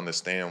don't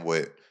understand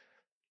what.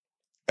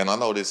 And I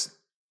know this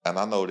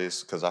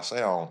because I say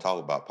I don't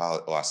talk about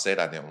politics. Or I said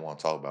I didn't want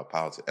to talk about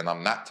politics, and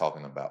I'm not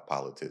talking about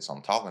politics.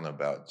 I'm talking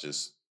about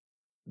just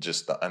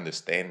the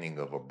understanding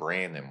of a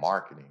brand and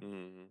marketing.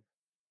 Mm-hmm.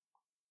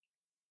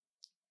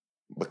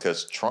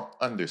 Because Trump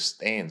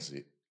understands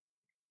it.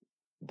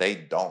 They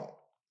don't.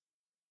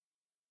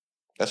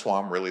 That's why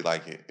I'm really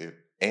like it.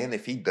 And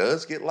if he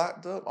does get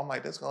locked up, I'm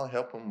like, that's gonna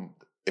help him.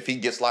 If he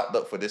gets locked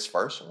up for this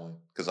first one,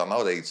 because I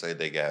know they say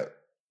they got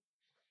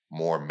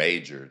more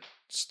major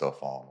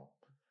stuff on him.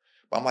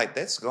 But I'm like,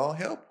 that's gonna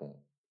help him.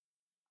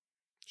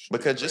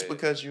 Because just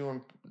because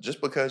you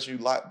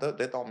locked up,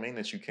 that don't mean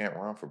that you can't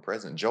run for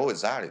president. Joe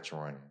Exotic's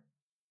running.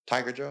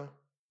 Tiger Joe,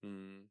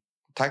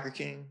 Tiger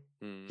King,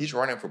 he's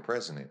running for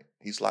president.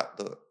 He's locked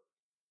up.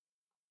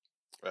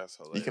 That's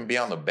hilarious. You can be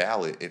on the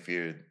ballot if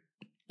you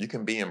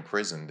can be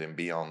imprisoned and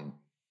be on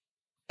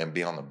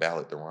the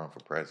ballot to run for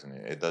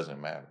president. It doesn't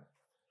matter.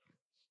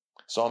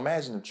 So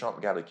imagine if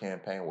Trump got a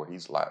campaign where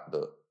he's locked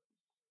up.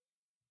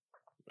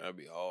 That'd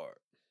be hard.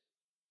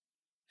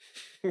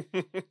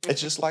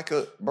 It's just like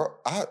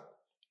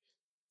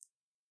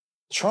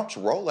Trump's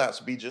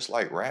rollouts be just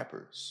like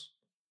rappers.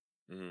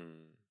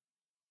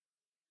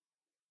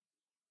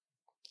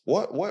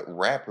 What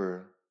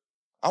rapper?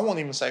 I won't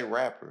even say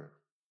rapper.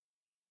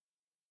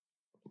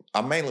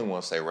 I mainly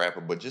want to say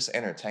rapper, but just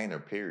entertainer,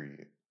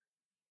 period.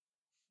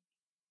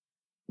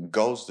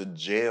 Goes to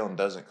jail and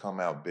doesn't come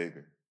out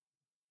bigger.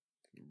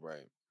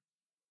 Right.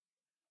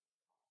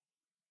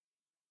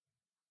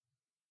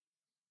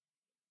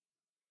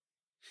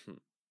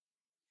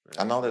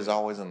 I know there's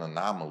always an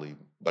anomaly,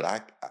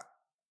 but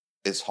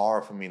it's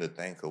hard for me to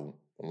think of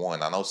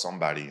one. I know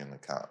somebody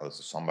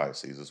somebody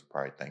sees this will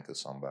probably think of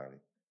somebody,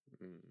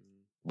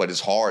 but it's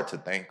hard to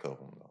think of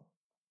them though.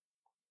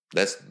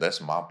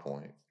 That's my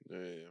point.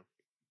 Yeah.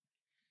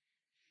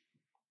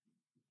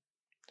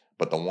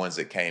 But the ones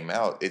that came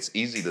out, it's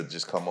easy to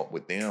just come up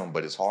with them,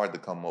 but it's hard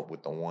to come up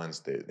with the ones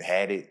that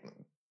had it,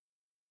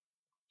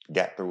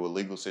 got through a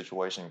legal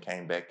situation,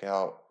 came back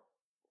out,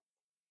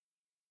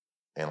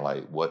 and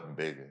like wasn't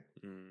bigger.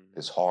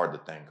 It's hard to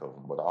think of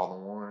them, but all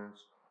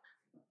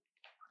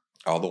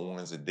the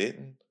ones that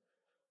didn't,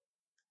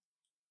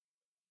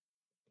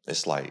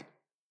 it's like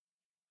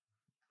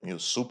he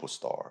was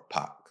superstar,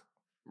 Pac.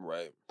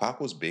 Right. Pac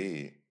was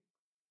big,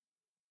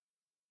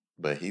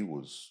 but he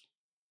was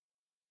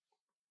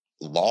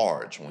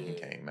large when he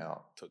came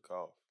out. Took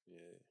off.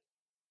 Yeah.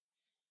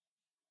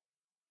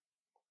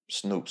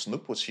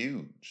 Snoop was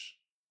huge.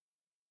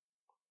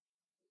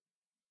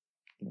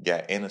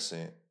 Got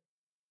innocent.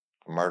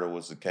 Murder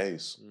was the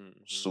case.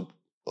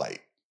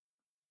 Like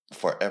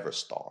forever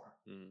star.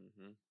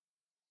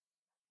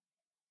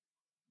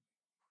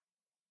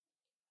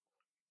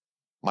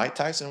 Mike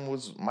Tyson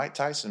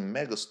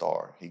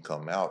megastar. He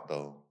come out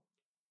though.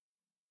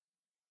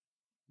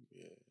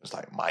 Yeah. It's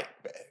like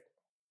Mike back.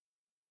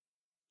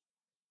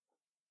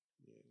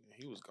 Yeah,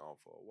 he was gone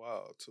for a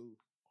while too.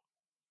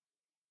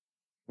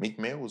 Meek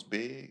Mill was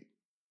big.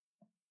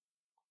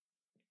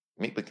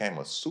 Meek became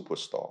a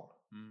superstar.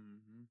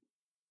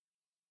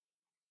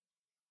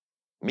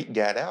 Meek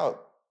got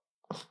out.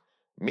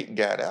 Meek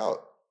got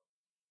out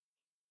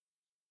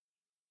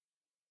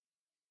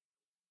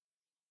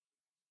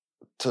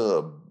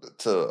to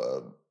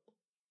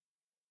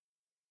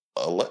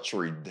a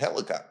luxury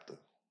helicopter.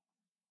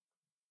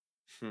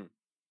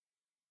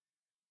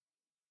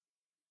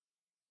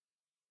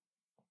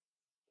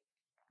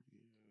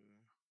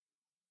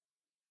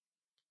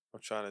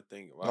 I'm trying to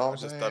think. I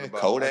just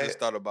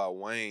thought about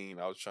Wayne.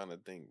 I was trying to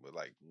think, but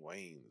like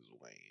Wayne is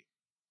Wayne.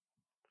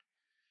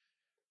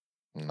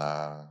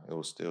 Nah, it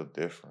was still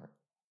different.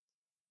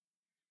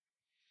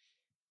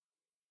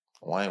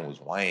 Wayne was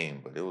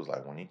Wayne, but it was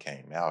like when he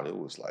came out, it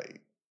was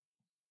like.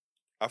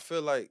 I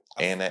feel like,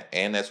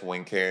 and that's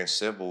when Karen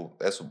Civil.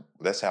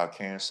 That's how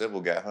Karen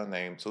Civil got her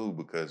name too,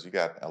 because you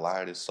got a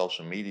lot of this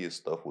social media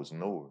stuff was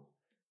newer.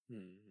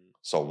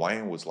 So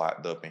Wayne was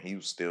locked up, and he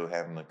was still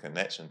having a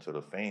connection to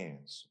the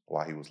fans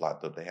while he was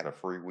locked up. They had a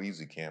Free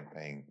Weezy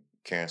campaign.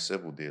 Karen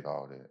Civil did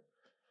all that.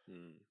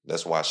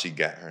 That's why she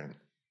got her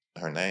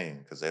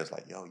name, because they was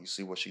like, "Yo, you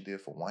see what she did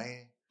for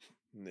Wayne?"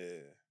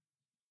 Yeah.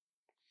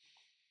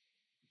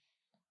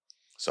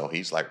 So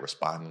he's like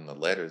responding to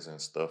letters and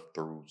stuff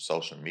through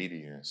social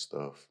media and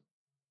stuff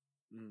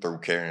through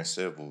Karen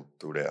Civil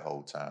through that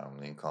whole time,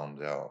 and then comes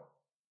out.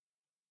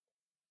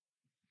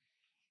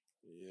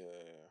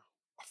 Yeah,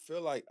 I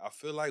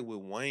feel like with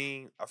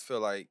Wayne, I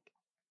feel like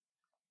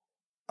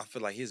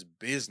his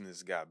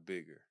business got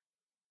bigger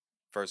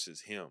versus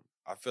him.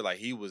 I feel like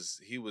he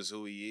was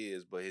who he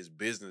is, but his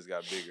business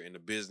got bigger. In the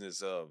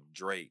business of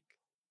Drake,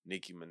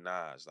 Nicki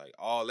Minaj, like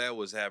all that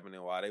was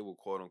happening while they were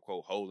quote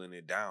unquote holding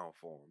it down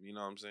for him. You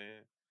know what I'm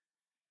saying?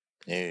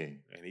 Yeah.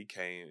 And he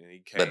came.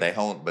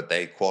 But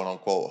they quote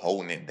unquote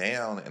holding it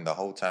down, and the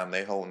whole time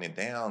they holding it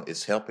down,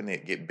 it's helping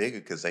it get bigger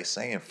because they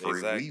saying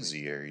free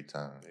Weezy every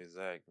time.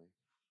 Exactly.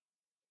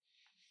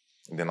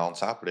 And then on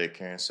top of that,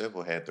 Karen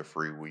Civil had the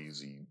free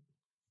Weezy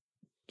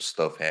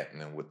stuff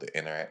happening with the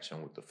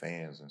interaction with the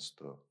fans and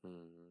stuff.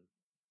 Mm-hmm.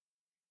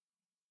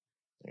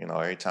 You know,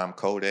 every time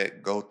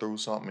Kodak go through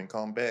something and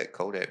come back,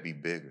 Kodak be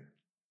bigger.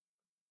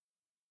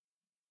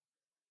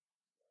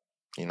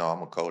 You know,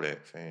 I'm a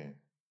Kodak fan.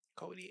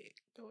 Kodak.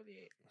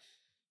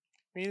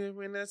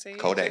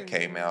 Kodak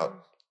came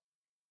out.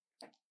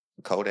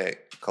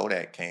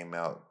 Kodak came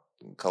out.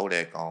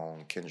 Kodak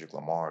on Kendrick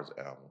Lamar's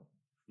album.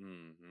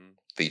 Mm-hmm.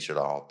 Featured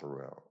all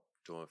throughout.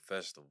 Doing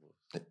festivals.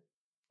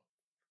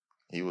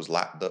 He was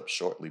locked up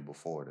shortly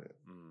before that.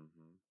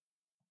 Mm-hmm.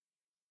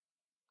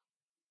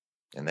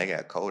 And they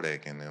got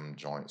Kodak in them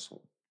joints.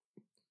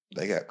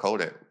 They got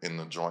Kodak in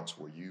the joints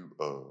where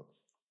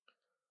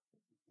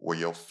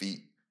your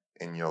feet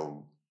and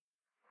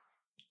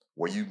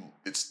where you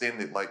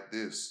extend it like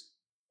this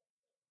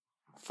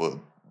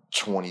for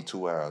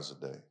 22 hours a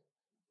day.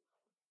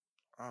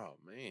 Oh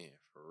man,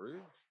 for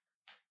real?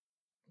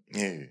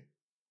 Yeah.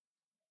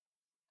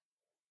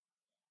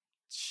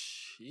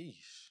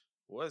 Sheesh.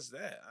 What's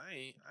that? I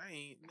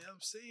ain't never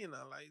seen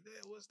nothing like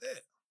that. What's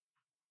that?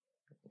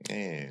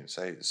 Yeah.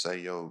 Say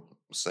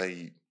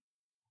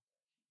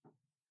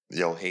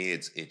your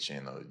head's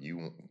itching or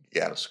you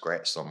gotta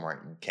scratch something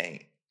right and you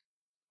can't.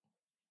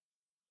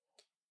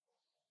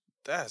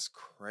 That's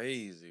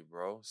crazy,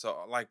 bro.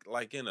 So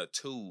like in a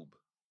tube.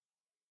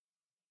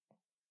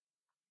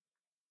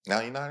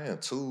 Now you're not in a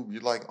tube,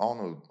 you're like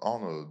on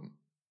a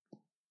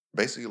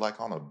basically like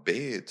on a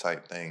bed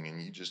type thing,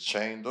 and you just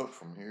chained up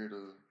from here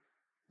to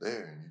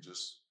there, and you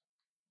just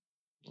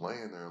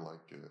laying there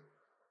like that.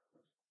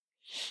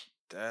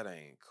 That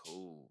ain't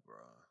cool, bro.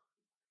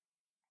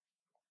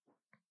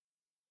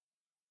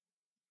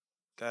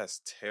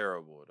 That's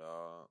terrible,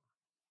 dog.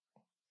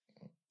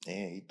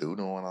 Yeah, he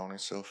doing on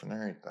himself and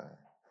everything.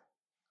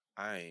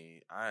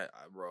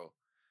 Bro.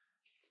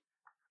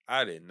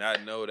 I did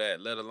not know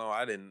that. Let alone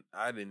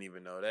I didn't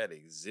even know that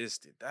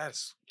existed.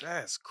 That's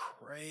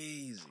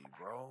crazy,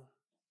 bro.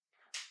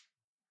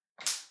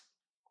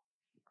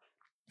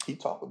 He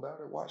talked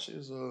about it. Watch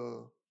his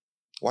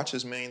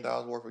 $1 million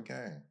worth of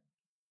game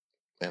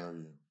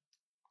interview.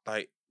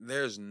 Like,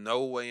 there's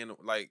no way in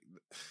like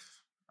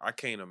I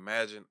can't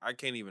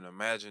even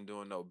imagine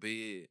doing no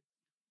bid.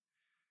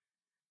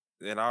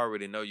 Then I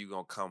already know you're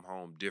gonna come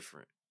home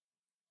different.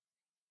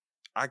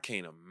 I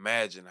can't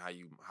imagine how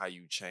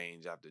you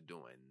change after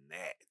doing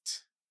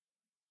that.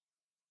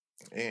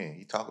 Yeah,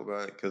 he talked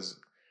about it because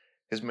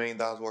his $1 million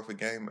worth of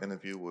game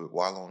interview with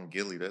Wallo and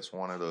Gillie. That's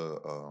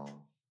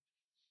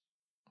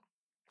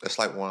that's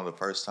like one of the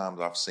first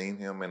times I've seen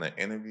him in an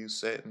interview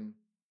setting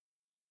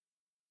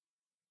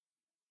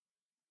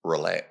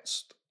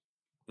relaxed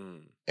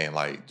and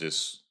like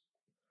just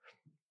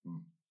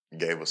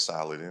gave a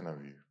solid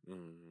interview.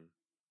 Mm-hmm.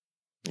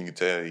 You can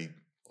tell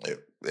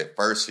at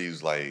first he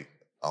was like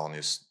on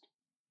this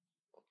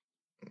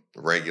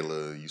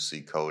regular. You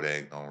see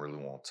Kodak don't really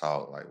want to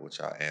talk, like what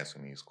y'all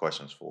asking these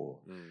questions for.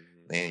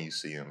 Mm-hmm. Then you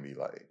see him be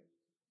like,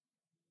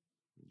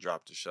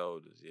 drop the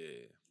shoulders,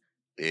 yeah.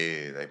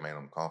 Yeah, they made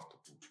him comfortable.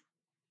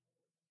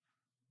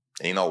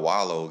 And you know,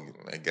 Wallo,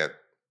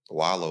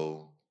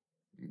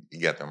 you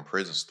got them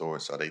prison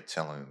stories, so they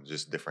telling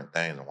just different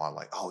things. And Wallo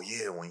like, oh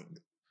yeah, I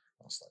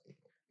was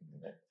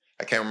like,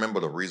 I can't remember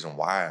the reason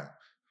why,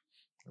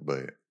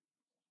 but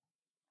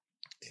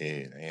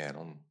yeah, they had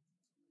them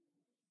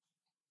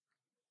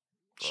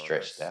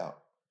stretched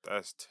out.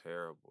 That's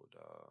terrible,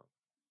 dog.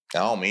 I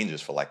don't mean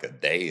just for like a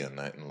day or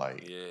nothing,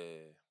 like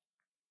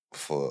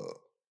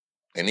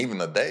and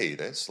even a day,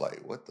 that's like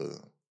what the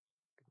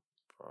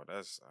bro,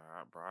 that's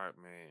bro,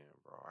 man,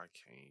 bro, I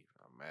can't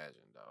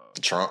imagine,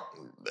 dog. Trump,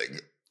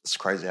 it's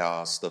crazy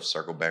how stuff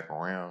circle back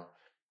around.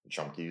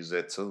 Trump can use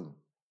that too.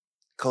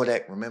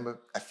 Kodak,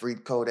 remember? I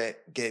freed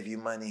Kodak, gave you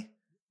money.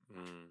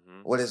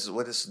 Mm-hmm. What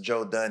has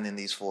Joe done in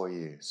these 4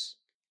 years?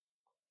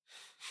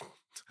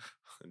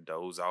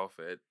 Doze off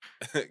at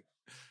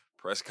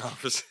press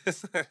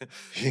conferences.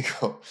 He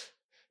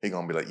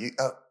gonna be like, you.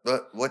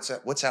 What's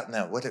out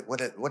now? What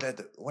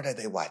are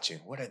they watching?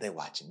 What are they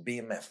watching?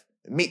 BMF.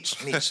 Meech.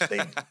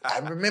 I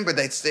remember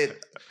they said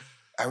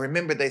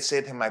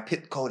him. I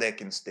picked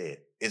Kodak instead.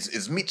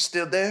 Is Meech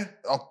still there?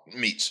 Oh,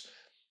 Meech.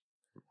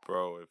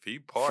 Bro, if he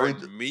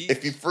pardoned Meech,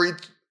 if you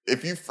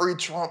free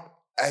Trump,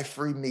 I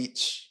free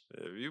Meech.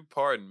 If you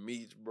pardon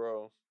Meech,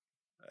 bro,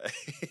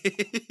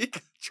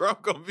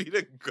 Trump gonna be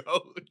the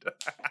GOAT.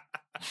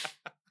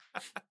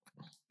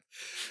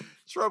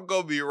 Trump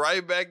gonna be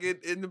right back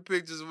in the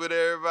pictures with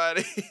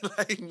everybody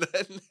like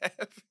nothing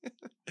happened.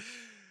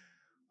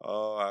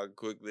 Oh, how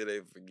quickly they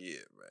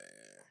forget,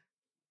 man.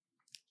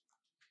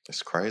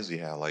 It's crazy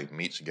how like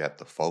Meech got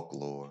the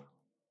folklore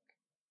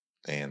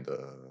and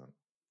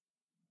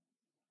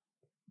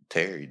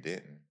Terry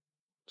didn't.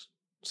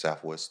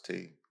 Southwest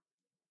T.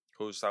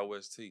 Who's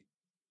Southwest T?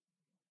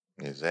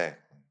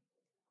 Exactly.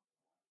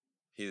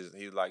 He's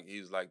like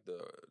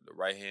the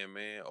right hand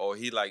man, or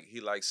he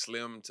like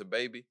Slim to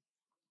Baby.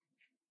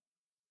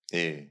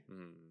 Yeah.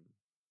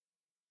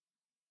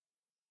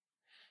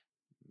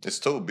 It's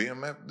two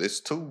BMF.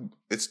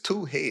 It's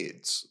two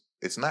heads.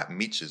 It's not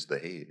Meech is the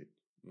head.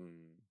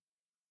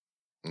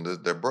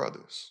 They're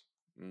brothers.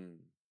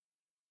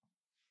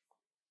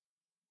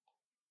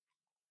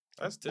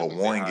 That's typically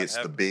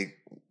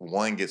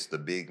one gets the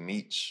big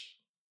Meech.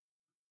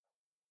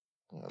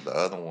 The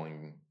other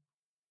one,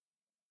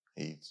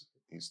 he's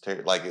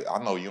like,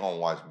 I know you don't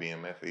watch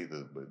BMF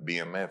either, but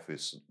BMF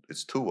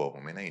it's two of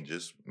them. It ain't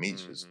just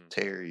Meech. It's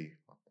Terry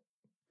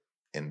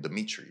and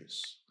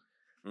Demetrius.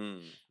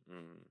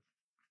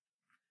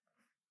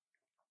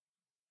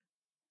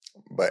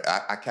 But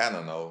I kind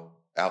of know,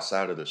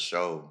 outside of the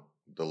show,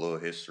 the little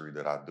history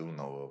that I do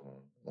know of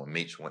him. When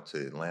Meech went to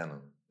Atlanta,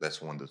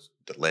 that's when the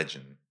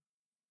legend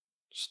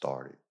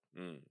started.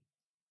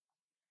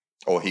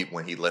 Or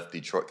when he left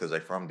Detroit, because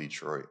they're from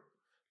Detroit.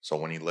 So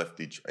when he left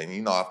Detroit,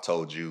 and I've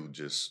told you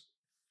just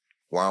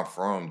where I'm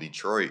from,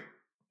 Detroit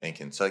and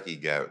Kentucky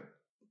got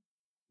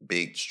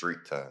big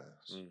street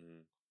ties.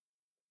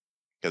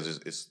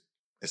 Because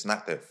it's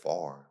not that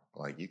far.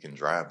 Like, you can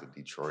drive to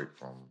Detroit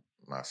from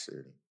my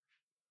city.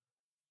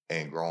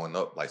 And growing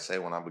up, like, say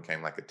when I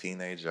became like a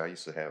teenager, I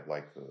used to have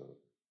like a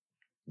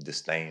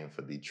disdain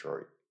for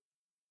Detroit.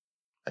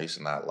 I used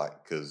to not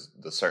like, because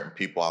the certain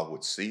people I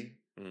would see,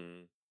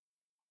 I'm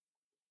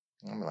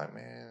like,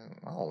 man,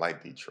 I don't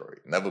like Detroit.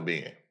 Never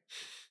been.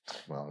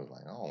 But I was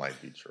like, I don't like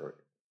Detroit.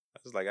 I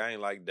was like, I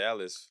ain't like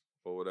Dallas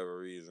for whatever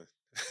reason.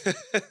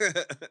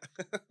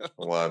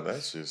 Well,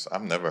 that's just,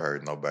 I've never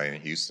heard nobody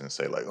in Houston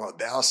say like, oh,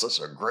 Dallas is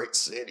such a great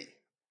city.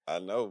 I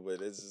know,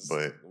 but it's just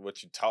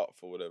what you taught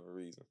for whatever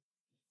reason.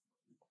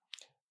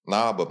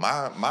 Nah, but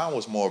mine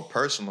was more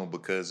personal,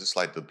 because it's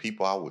like the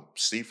people I would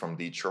see from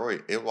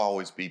Detroit, it will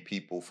always be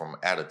people from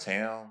out of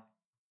town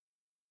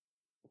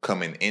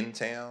coming in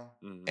town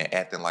and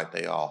acting like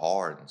they all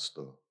hard and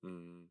stuff.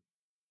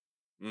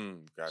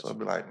 Gotcha. So I'd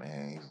be like,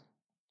 man,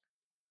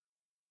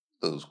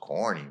 dude's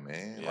corny,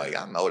 man. Yeah. Like,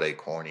 I know they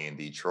corny in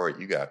Detroit.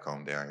 You gotta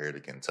come down here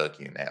to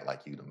Kentucky and act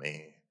like you the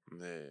man.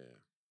 Yeah.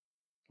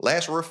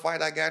 Last real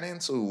fight I got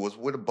into was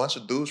with a bunch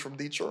of dudes from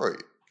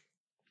Detroit.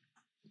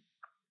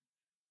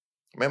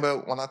 Remember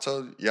when I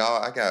told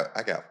y'all I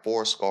got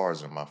 4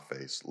 scars in my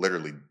face,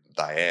 literally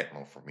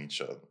diagonal from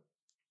each other.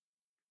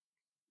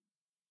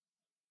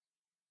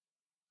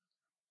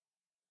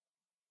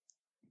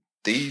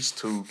 These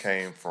two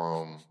came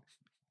from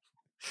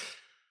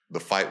the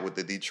fight with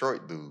the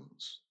Detroit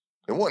dudes.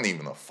 It wasn't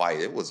even a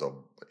fight. It was a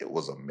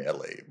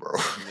melee, bro.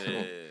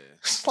 Yeah.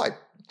 it's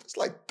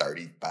like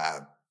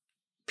 35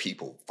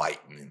 people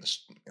fighting in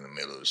the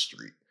middle of the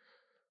street.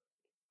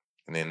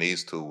 And then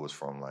these two was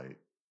from like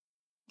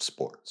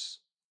sports.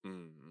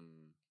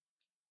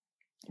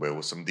 But it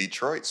was some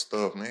Detroit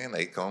stuff, man.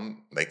 They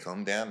come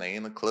down, they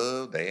in the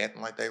club, they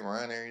acting like they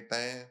run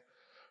everything.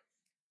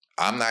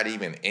 I'm not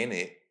even in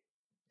it.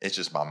 It's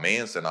just my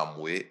mans that I'm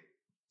with.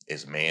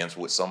 It's mans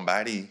with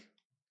somebody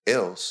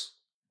else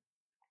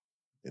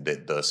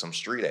that does some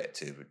street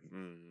activity.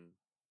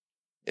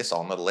 It's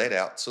on the let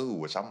out too,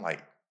 which I'm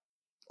like,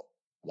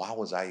 why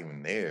was I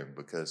even there?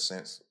 Because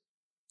since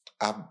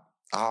I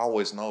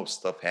always know if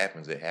stuff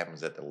happens, it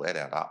happens at the let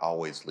out. I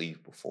always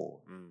leave before.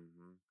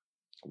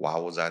 Why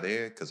was I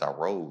there? Because I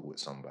rode with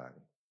somebody.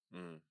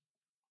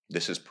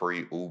 This is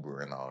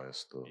pre-Uber and all that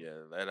stuff.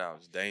 Yeah, let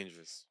out is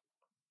dangerous.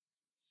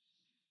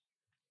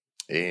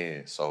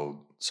 Yeah,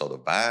 so the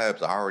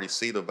vibes, I already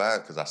see the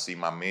vibe because I see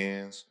my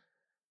mans.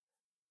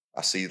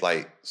 I see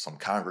like some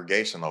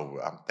congregation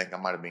over. I think I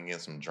might have been getting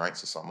some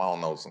drinks or something. I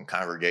don't know, some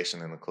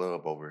congregation in the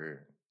club over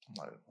here. I'm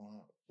like,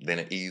 what? Then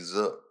it eased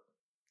up.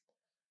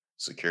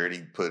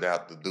 Security put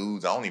out the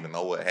dudes. I don't even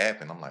know what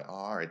happened. I'm like, oh,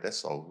 all right,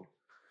 that's over.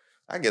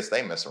 I guess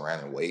they messed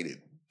around and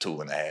waited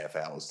 2.5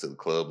 hours till the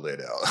club let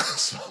out.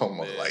 So I'm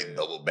gonna like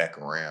double back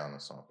around or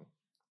something.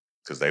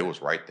 Cause they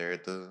was right there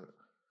at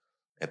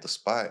the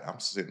spot. I'm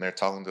sitting there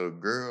talking to a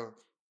girl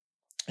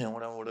and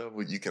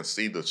whatever. You can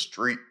see the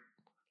street.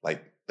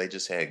 Like, they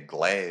just had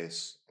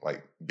glass,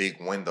 like big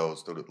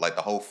windows through like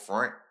the whole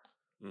front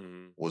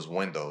was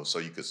windows, so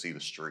you could see the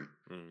street.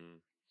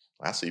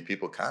 I see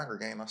people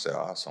congregating. I said,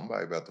 oh,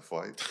 somebody about to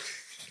fight.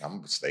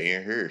 I'm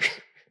staying here.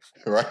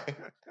 Right?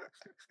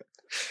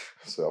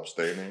 So I'm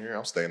staying in here.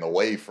 I'm staying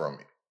away from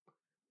it.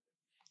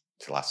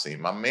 Till I see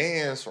my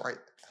mans, right?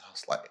 I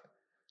was like,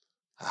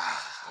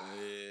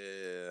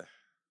 yeah.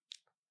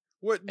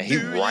 What and he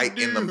right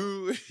in the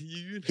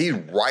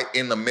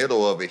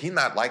middle of it. He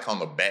not like on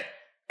the back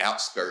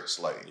outskirts,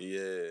 like,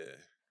 yeah.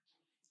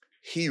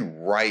 He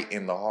right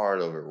in the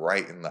heart of it,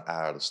 right in the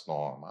eye of the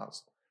storm.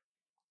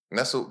 And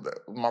that's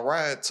my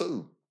ride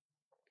too.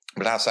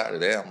 But outside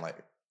of that, I'm like,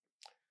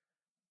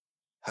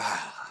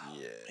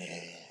 man.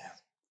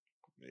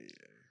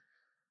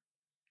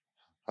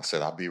 I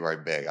said, I'll be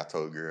right back. I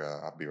told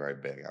girl, I'll be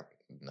right back. I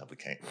never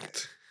came back.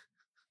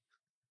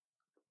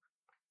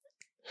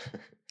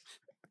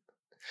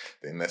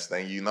 Then next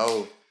thing you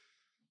know,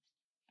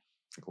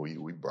 we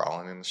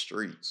brawling in the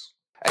streets.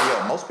 Hey,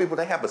 yo, most people,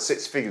 they have a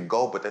 6-figure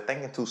goal, but they're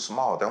thinking too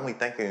small. They're only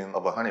thinking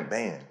of 100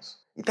 bands.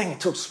 You're thinking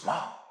too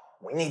small.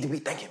 We need to be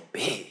thinking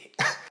big.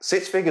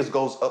 6 figures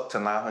goes up to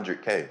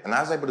 900K. And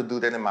I was able to do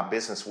that in my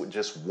business with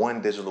just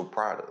one digital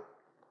product.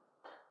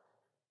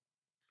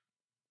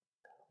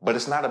 But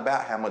it's not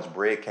about how much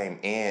bread came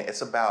in.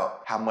 It's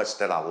about how much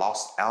that I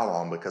lost out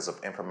on because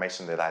of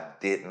information that I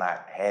did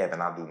not have.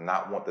 And I do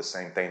not want the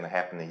same thing to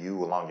happen to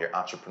you along your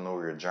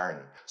entrepreneurial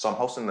journey. So I'm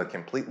hosting a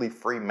completely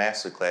free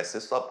masterclass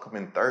this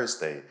upcoming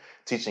Thursday,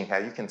 teaching how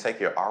you can take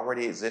your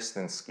already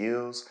existing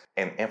skills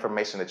and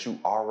information that you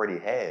already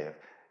have,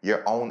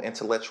 your own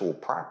intellectual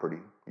property,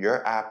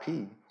 your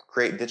IP,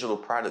 create digital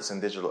products and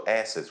digital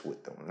assets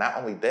with them. Not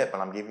only that, but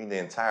I'm giving you the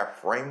entire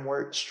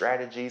framework,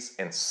 strategies,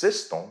 and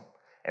system.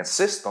 And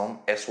system,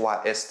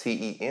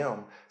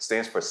 SYSTEM,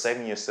 stands for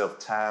saving yourself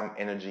time,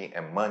 energy,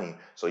 and money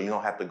so you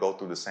don't have to go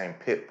through the same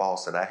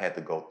pitfalls that I had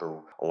to go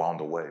through along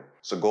the way.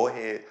 So go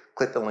ahead,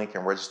 click the link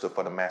and register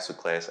for the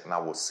masterclass, and I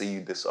will see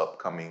you this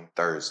upcoming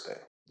Thursday.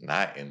 And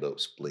I end up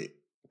split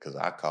because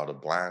I caught a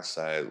blind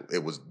side.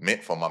 It was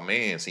meant for my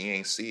mans. He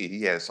ain't see it.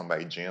 He had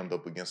somebody jammed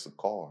up against the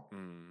car.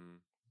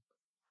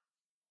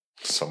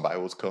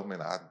 Somebody was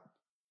coming. I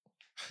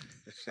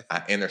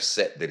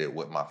intercepted it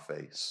with my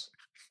face.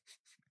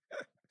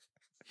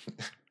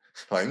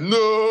 Like, no!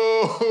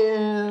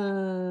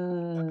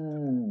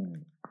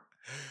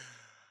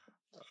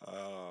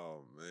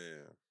 Oh,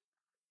 man.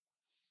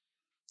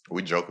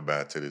 We joke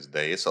about it to this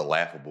day. It's a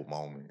laughable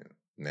moment.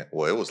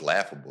 Well, it was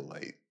laughable,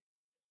 like,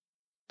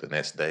 the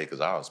next day,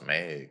 because I was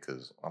mad,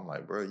 because I'm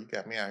like, bro, you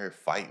got me out here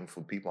fighting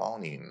for people I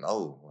don't even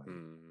know. Like,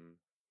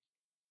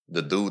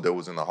 the dude that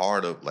was in the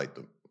heart of, like,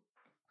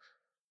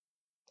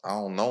 I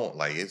don't know,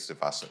 like, it's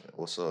if I say,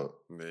 what's up?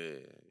 Yeah.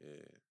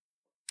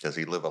 Because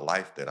he lived a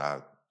life that I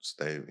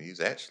stayed,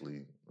 he's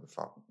actually, if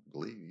I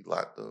believe, he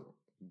locked up,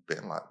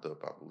 been locked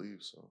up, I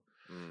believe so,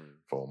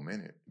 for a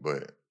minute.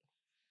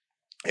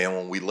 And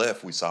when we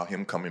left, we saw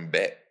him coming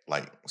back.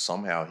 Like,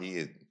 somehow he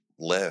had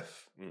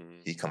left.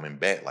 He coming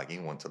back, like he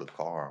went to the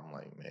car. I'm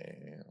like,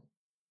 man,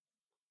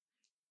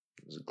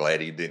 I was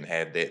glad he didn't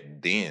have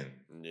that then.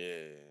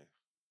 Yeah.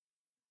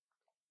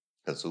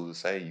 Because who to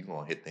say you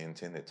going to hit the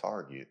intended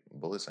target?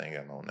 Bullets ain't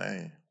got no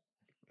name.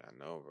 I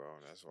know, bro.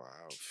 That's why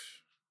I was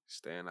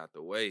staying out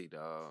the way,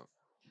 dog.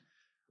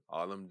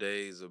 All them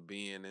days of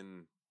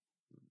being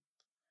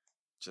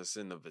just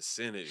in the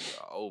vicinity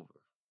are over.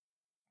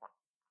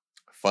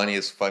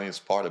 Funniest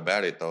part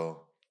about it,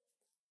 though,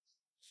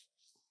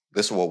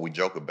 this is what we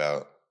joke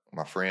about.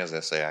 My friends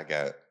that say I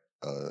got,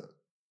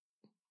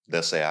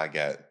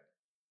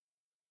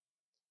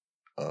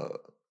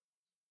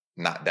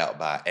 knocked out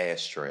by an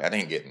ashtray. I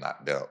didn't get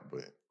knocked out,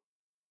 but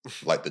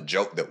like the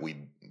joke that we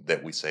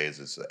say is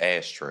it's an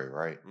ashtray,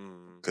 right?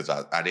 Because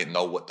I didn't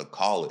know what to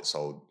call it,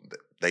 so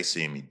they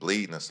see me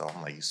bleeding and stuff.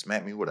 I'm like, you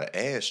smacked me with an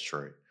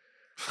ashtray.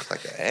 It's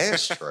like an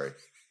ashtray,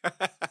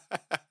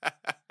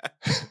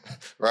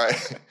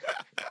 right?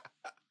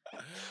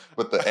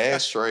 But the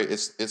ashtray,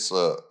 it's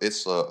a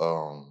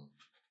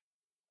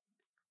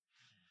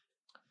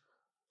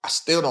I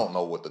still don't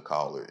know what to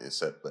call it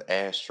except the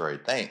ashtray.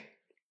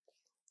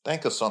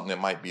 Think of something that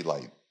might be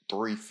like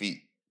 3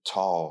 feet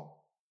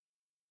tall,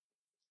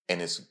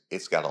 and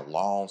it's got a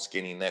long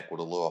skinny neck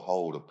with a little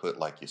hole to put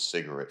like your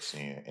cigarettes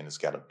in, and it's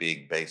got a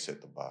big base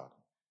at the bottom.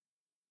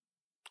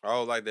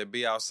 Oh, like they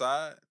be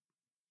outside?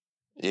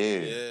 Yeah.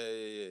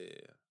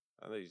 Yeah.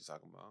 I know what you're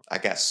talking about. I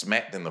got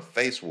smacked in the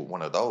face with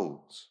one of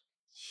those.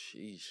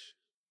 Sheesh.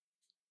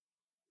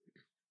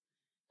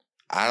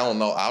 I don't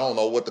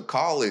know what to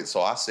call it,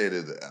 so I said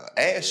it's an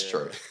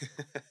ashtray.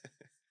 Yeah.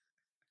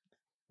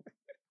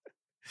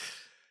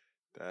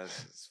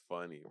 That's just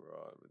funny,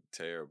 bro.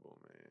 Terrible,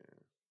 man.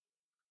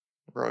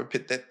 Bro, he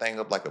picked that thing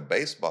up like a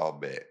baseball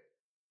bat.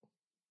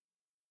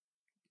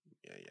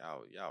 Yeah,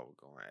 y'all were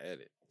going at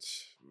it.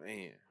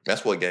 Man.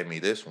 That's what gave me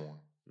this one.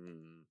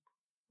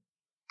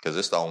 Because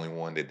it's the only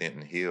one that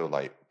didn't heal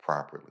like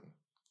properly.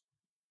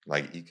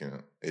 Like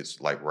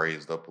it's like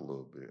raised up a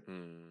little bit.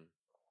 And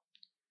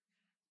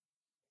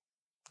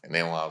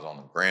then when I was on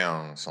the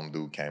ground, some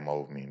dude came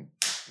over me and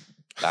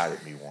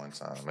dotted me one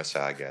time. That's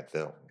how I got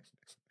that one.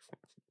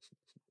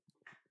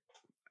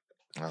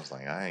 And I was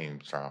like, I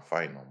ain't trying to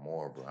fight no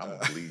more, bro. I'm a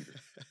bleeder.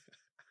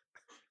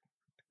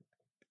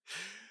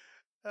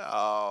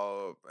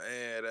 Oh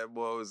man, that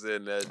boy was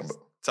in there just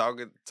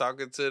talking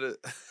to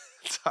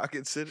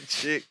the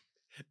chick.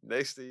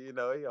 Next thing you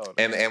know, he on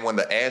it. And when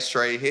the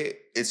ashtray hit,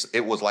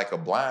 it was like a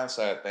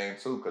blindside thing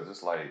too, because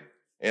it's like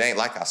it ain't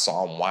like I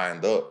saw him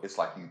wind up. It's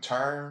like you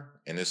turn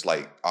and it's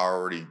like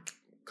already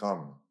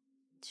coming.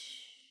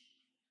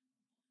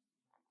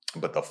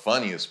 But the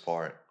funniest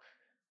part,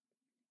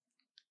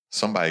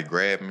 somebody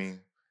grabbed me,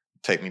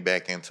 take me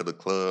back into the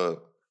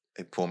club.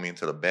 They pull me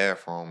into the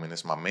bathroom, and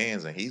it's my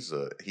man's, and he's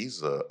a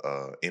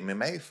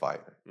MMA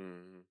fighter.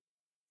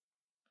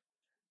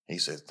 He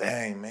says,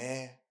 "Dang,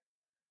 man,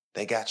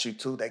 they got you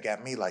too. They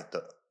got me like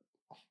the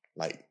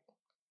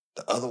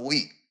other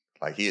week.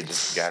 Like he had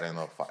just got in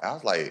a fight." I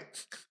was like,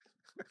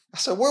 I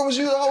said, "Where was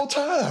you the whole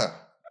time?"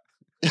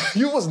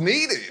 You was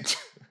needed.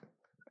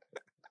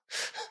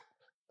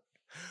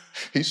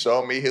 He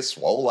showed me his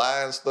swole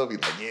eye and stuff.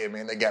 He's like, yeah,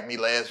 man, they got me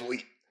last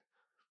week.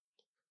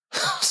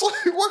 I was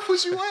like, where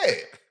was you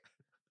at?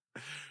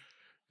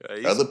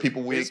 Other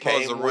people we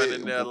came to run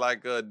in there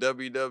like a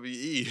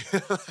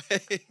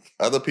WWE.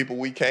 Other people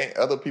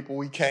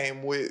we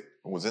came with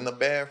was in the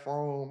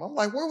bathroom. I'm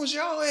like, where was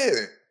y'all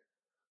at?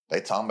 They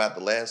talking about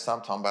the last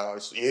time, talking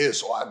about, yeah,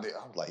 so I did.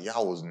 I'm like,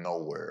 y'all was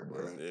nowhere,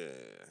 bro. Yeah.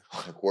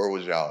 Like, where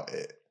was y'all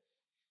at?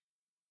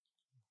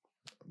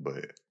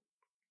 But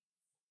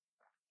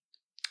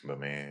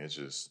man, it's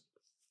just,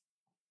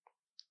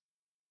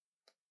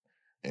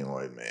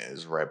 anyway, man,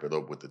 let's wrap it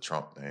up with the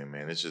Trump thing,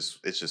 man. It's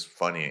just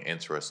funny and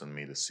interesting to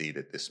me to see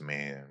that this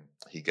man,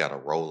 he got a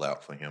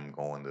rollout for him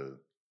going to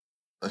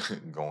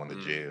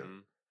jail.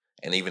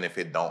 And even if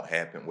it don't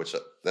happen, which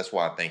that's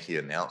why I think he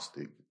announced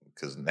it,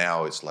 because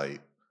now it's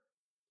like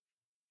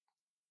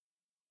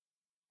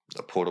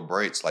to pull the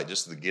brakes, like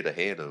just to get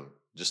ahead of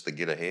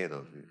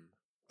it.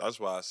 That's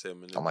why I said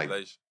manipulation.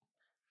 Like,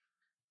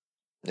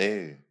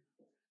 yeah,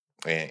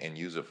 and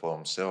use it for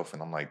himself.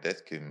 And I'm like,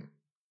 that can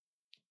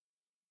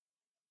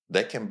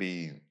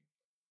be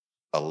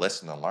a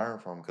lesson to learn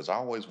from, because I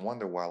always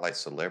wonder why, like,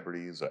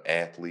 celebrities or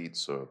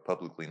athletes or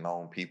publicly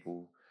known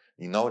people,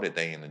 you know that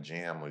they in the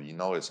gym, or you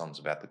know that something's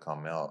about to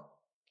come out,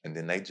 and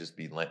then they just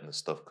be letting the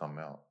stuff come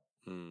out.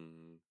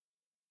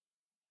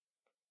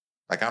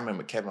 Like, I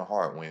remember Kevin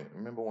Hart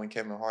when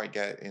Kevin Hart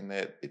got in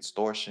that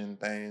extortion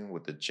thing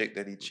with the chick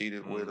that he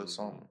cheated with or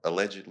something,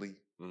 allegedly.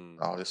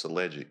 Oh, this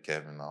alleged,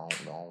 Kevin. I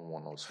don't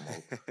want no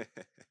smoke.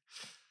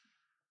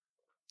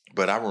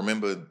 But I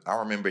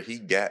remember he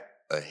got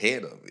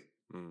ahead of it.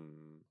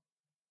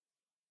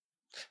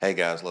 Hey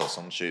guys, look,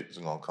 some shit's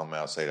gonna come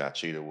out, say that I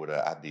cheated with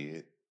her. I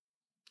did.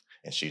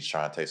 And she's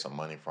trying to take some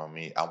money from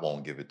me. I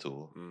won't give it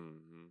to her.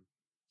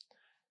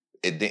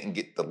 It didn't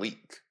get the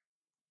leak.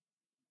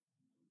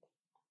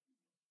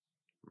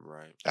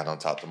 Right. I done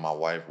talked to my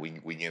wife.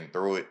 We getting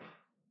through it.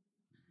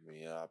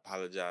 I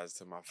apologize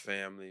to my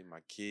family, my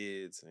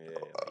kids. The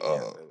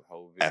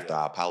whole video. After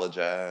I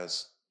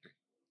apologize,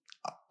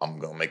 I'm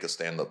gonna make a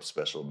stand-up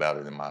special about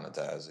it and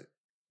monetize it.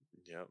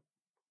 Yep.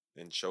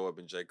 And show up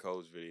in J.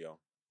 Cole's video.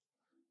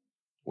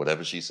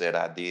 Whatever she said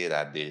I did,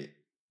 I did.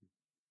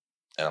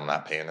 And I'm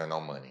not paying her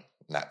no money.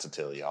 Not to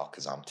tell y'all,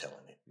 because I'm telling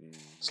it.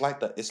 It's like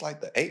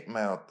the 8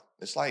 Mile.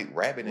 It's like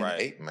Rabbit in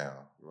 8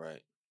 Mile.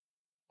 Right.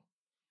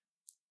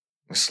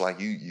 It's like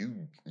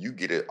you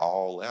get it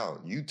all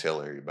out. You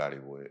tell everybody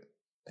what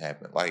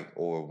happened. Like,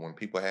 or when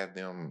people have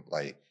them,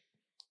 like,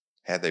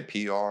 had their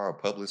PR or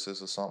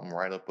publicist or something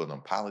write up an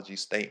apology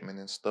statement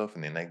and stuff,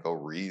 and then they go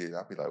read it.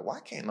 I'll be like, why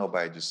can't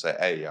nobody just say,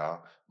 hey,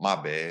 y'all, my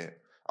bad,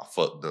 I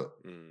fucked up.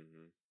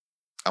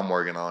 I'm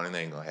working on it, it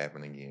ain't gonna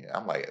happen again.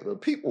 I'm like, the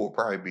people will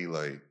probably be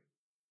like,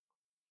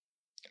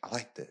 I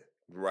like that.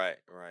 Right.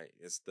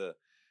 It's the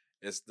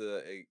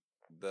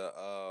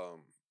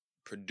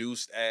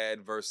produced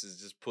ad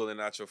versus just pulling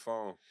out your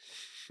phone.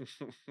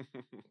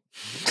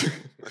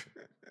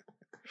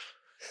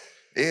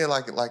 Yeah,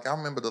 like I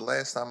remember the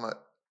last time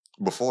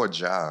before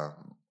Ja,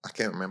 I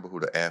can't remember who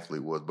the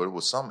athlete was, but it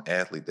was some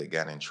athlete that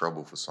got in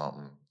trouble for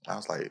something. I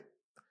was like,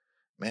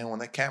 man, when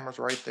that camera's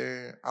right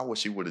there, I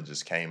wish he would have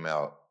just came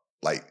out,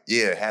 like,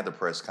 yeah, had the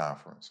press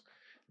conference,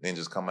 then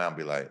just come out and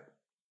be like,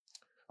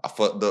 I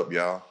fucked up,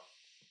 y'all.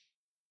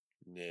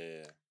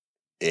 Yeah.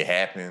 It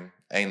happened.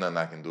 Ain't nothing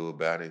I can do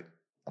about it.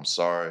 I'm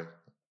sorry.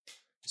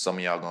 Some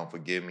of y'all gonna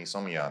forgive me,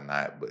 some of y'all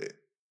not, but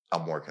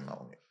I'm working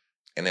on it.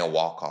 And then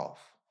walk off.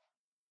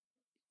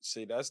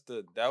 See,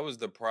 that was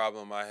the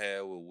problem I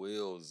had with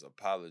Will's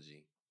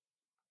apology.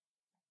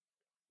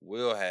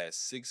 Will had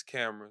 6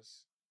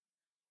 cameras,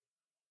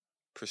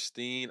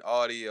 pristine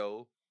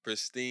audio,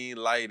 pristine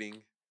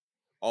lighting,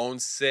 on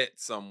set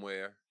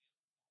somewhere.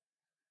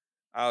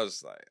 I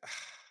was like,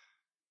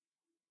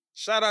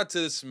 shout out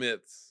to the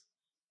Smiths,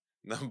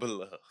 number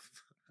love.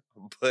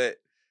 But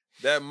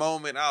that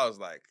moment, I was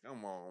like,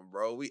 come on,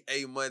 bro. We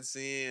 8 months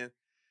in.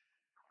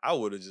 I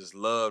would have just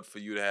loved for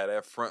you to have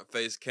that front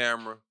face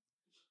camera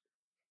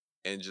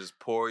and just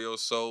pour your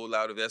soul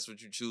out if that's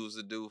what you choose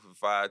to do for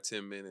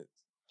 5-10 minutes.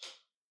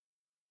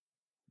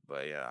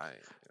 But yeah,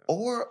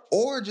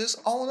 or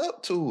just own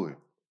up to it.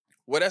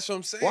 Well, that's what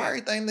I'm saying. Why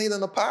everything need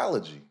an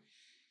apology?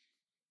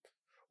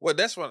 Well,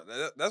 that's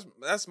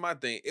my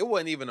thing. It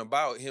wasn't even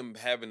about him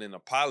having an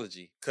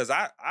apology, because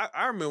I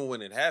remember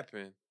when it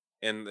happened,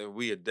 and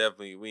we ain't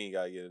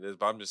gotta get into this,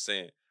 but I'm just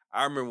saying,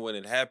 I remember when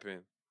it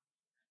happened.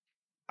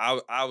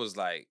 I was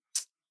like,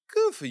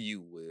 good for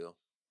you, Will.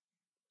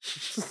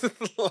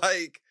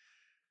 Like,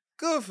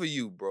 good for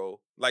you, bro.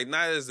 Like,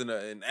 not as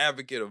an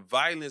advocate of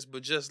violence,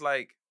 but just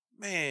like,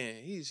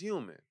 man, he's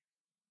human.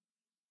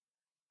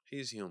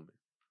 He's human.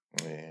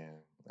 Yeah,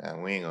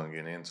 and we ain't gonna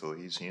get into it.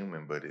 He's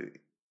human, but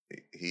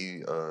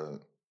he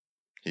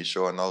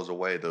sure knows a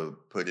way to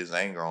put his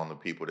anger on the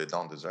people that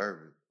don't deserve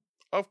it.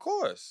 Of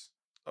course.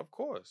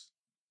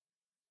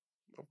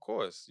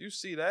 You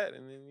see that,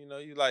 and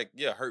then you like,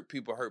 yeah, hurt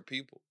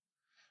people.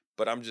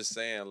 But I'm just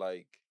saying,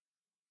 like,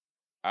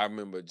 I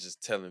remember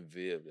just telling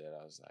Viv that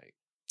I was like,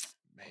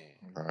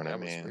 man, that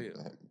was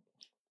real.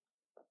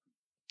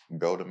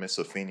 Go to Miss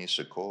Afeni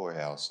Shakur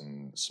house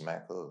and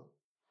smack up.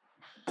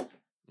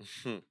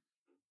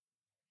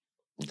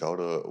 Go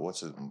to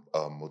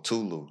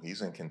Mutulu.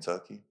 He's in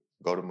Kentucky.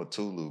 Go to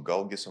Mutulu.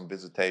 Go get some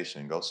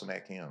visitation. Go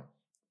smack him.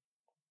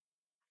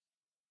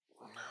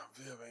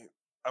 Viv ain't.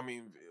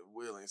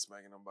 Will ain't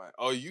smacking nobody.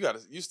 Oh,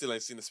 you still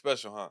ain't seen the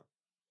special, huh?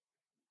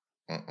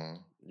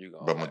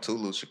 But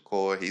Mutulu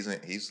Shakur,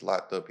 he's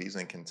locked up. He's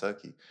in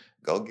Kentucky.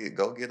 Go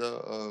get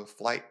a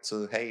flight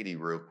to Haiti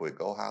real quick.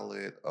 Go holler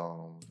at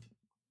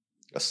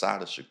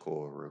Assata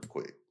Shakur real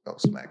quick. Go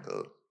smack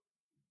up.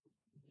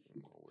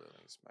 Will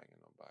ain't smacking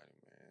nobody,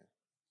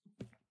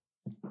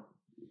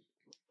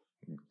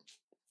 man.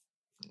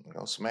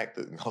 Go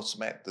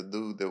smack the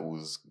dude that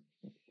was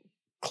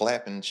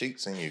clapping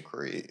cheeks in your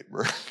crib,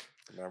 bro.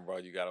 No, bro,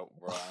 I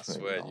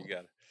swear,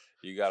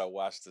 you gotta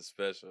watch the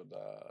special,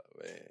 dog.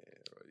 Man,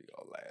 bro, you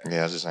gonna laugh.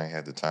 Yeah, I just ain't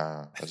had the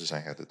time.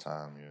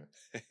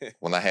 yet.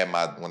 When I had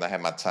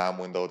my time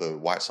window to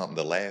watch something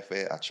to laugh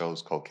at, I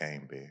chose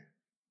Cocaine Bear.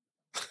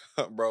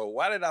 Bro,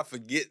 why did I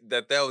forget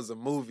that was a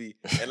movie?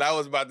 And I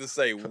was about to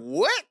say,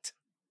 what?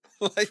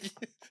 Like,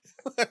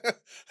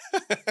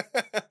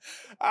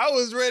 I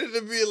was ready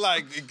to be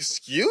like,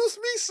 excuse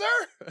me,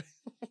 sir?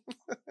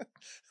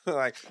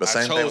 Like, the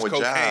same I chose thing with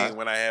cocaine Jai.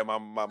 when I had my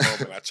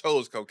moment. I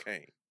chose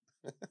cocaine.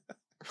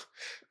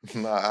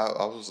 No,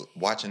 I was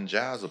watching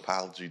Jai's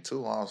apology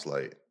too. I was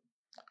like,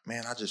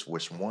 man, I just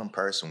wish one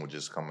person would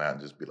just come out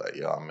and just be like,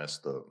 yo, I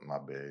messed up, my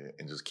bad,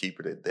 and just keep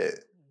it at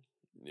that.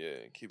 Yeah,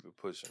 keep it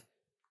pushing.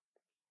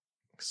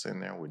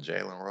 Sitting there with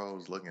Jalen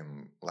Rose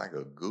looking like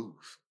a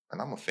goof.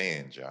 And I'm a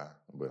fan, Jai,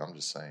 but I'm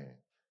just saying. Man.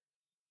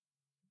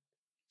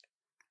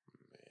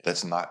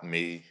 That's not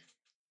me.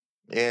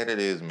 Yeah, that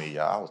is me,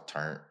 y'all. I was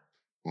turned.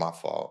 My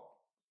fault.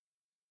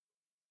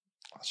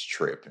 I was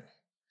tripping.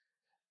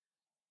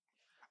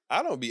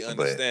 I don't be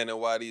understanding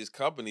why these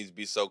companies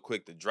be so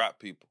quick to drop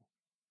people.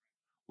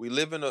 We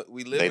live in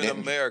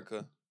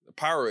America. The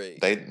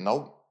Powerade. They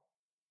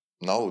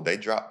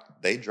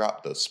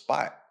dropped the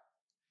spot.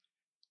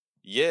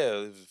 Yeah,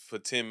 it was for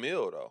 10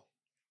 mil though.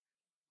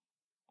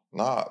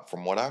 Nah,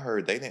 from what I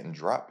heard, they didn't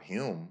drop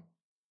him.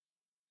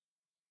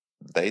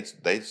 They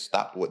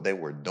stopped what they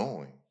were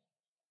doing.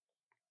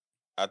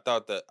 I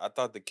thought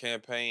the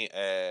campaign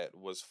ad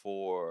was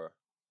for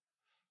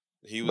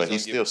But he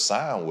still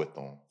signed with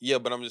them. Yeah,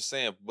 but I'm just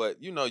saying.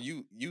 But you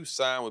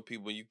sign with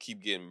people, and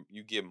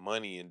you get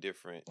money in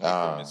different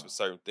increments for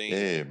certain things.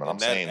 Yeah, but I'm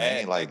saying they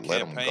ain't like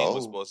let him go.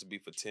 Was supposed to be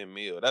for 10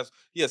 mil.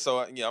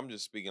 I'm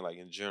just speaking like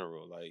in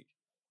general. Like,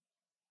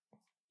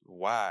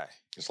 why?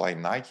 It's like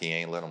Nike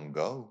ain't let him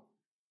go.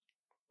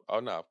 Oh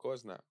no, of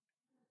course not.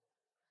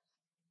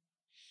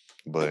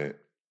 But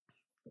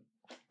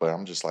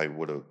I'm just like,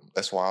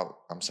 that's why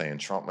I'm saying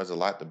Trump has a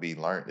lot to be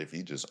learned if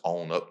you just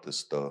own up to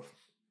stuff.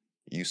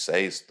 You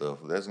say stuff.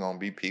 There's gonna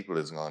be people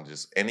that's gonna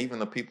and even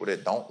the people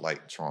that don't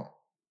like Trump,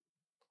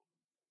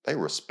 they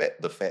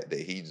respect the fact that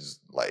he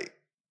just like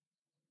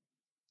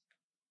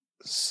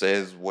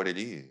says what it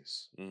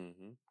is.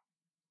 Mm-hmm.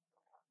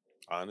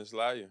 Honest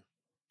liar.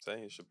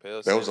 Saying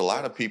Chappelle. There was a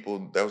lot of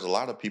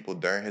people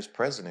during his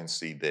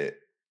presidency that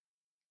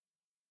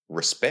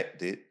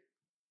respected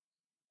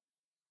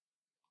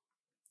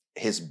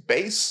his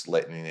base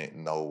letting it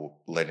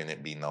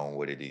be known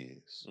what it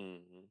is.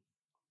 Mm-hmm.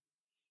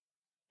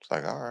 It's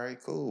like, all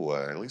right, cool.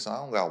 At least I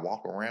don't gotta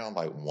walk around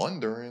like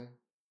wondering.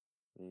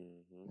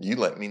 Mm-hmm. You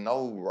let me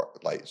know,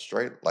 like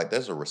straight, like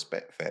there's a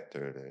respect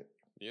factor to that.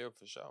 Yeah,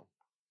 for sure.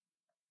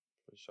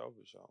 For sure.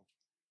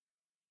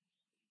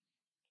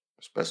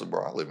 Especially,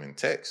 bro, I live in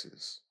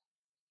Texas.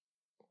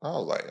 I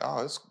was like,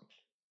 oh, it's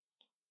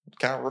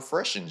kind of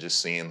refreshing just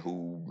seeing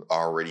who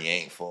already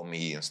ain't for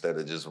me instead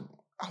of just,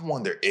 I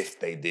wonder if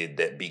they did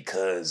that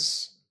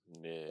because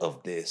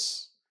of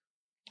this.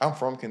 I'm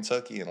from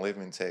Kentucky and live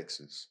in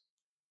Texas.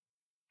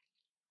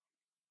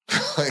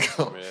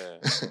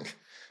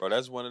 Bro,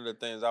 that's one of the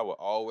things I would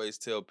always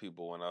tell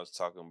people when I was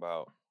talking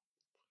about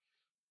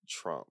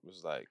Trump. It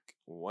was like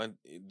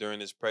during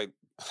his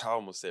I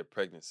almost said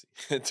pregnancy.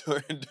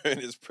 during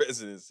his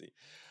presidency,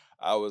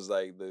 I was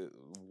like, the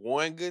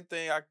one good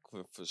thing I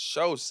can for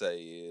sure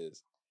say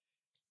is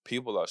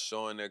people are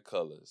showing their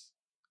colors,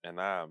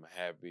 and I'm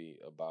happy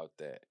about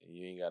that.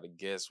 You ain't got to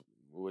guess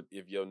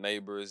if your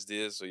neighbor is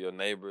this or your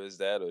neighbor is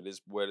that or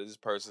where this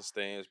person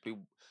stands.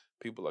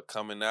 People are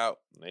coming out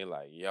and they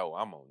like, yo,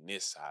 I'm on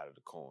this side of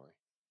the coin.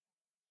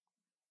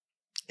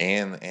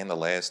 And the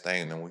last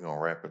thing, then we're gonna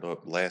wrap it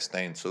up. Last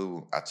thing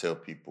too, I tell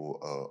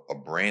people a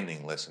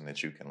branding lesson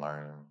that you can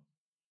learn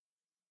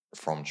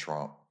from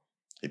Trump.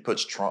 He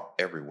puts Trump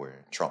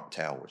everywhere. Trump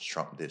Towers,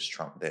 Trump this,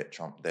 Trump that,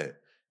 Trump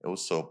that. It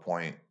was to a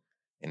point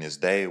in his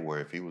day where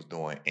if he was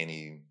doing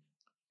any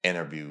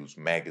interviews,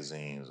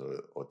 magazines,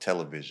 or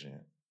television,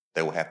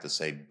 they would have to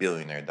say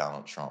billionaire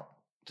Donald Trump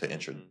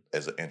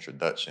as an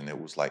introduction. It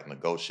was like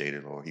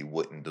negotiated or he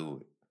wouldn't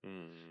do it.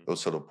 It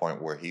was to the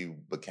point where he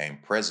became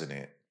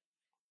president.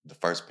 The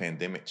first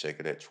pandemic check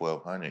of that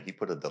 $1,200, he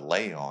put a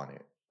delay on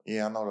it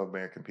Yeah, I know the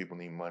American people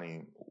need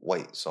money.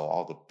 Wait, so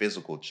all the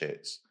physical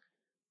checks,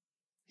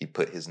 he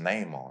put his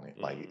name on it.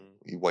 Like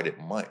he waited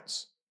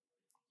months.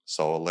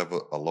 So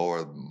a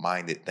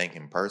lower-minded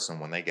thinking person,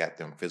 when they got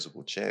them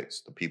physical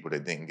checks, the people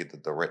that didn't get the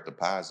direct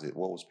deposit,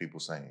 what was people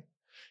saying?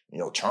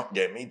 Trump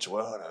gave me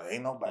 12.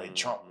 Ain't nobody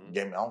Trump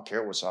gave me. I don't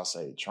care what y'all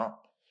say, Trump.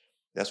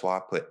 That's why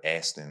I put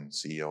Aston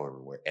CEO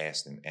everywhere.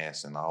 Aston.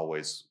 I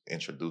always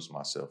introduce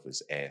myself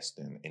as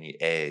Aston. Any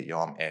ad,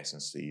 I'm Aston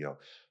CEO.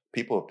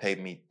 People have paid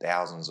me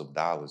thousands of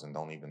dollars and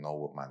don't even know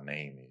what my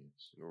name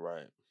is.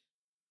 Right.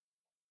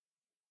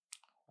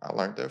 I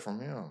learned that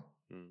from him.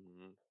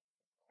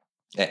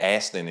 And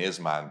Aston is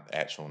my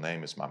actual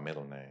name. It's my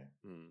middle name.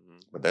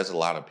 But there's a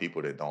lot of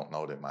people that don't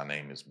know that my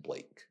name is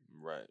Blake.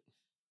 Right.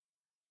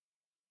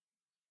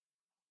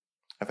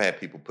 I've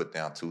had people put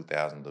down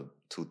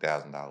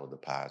 $2,000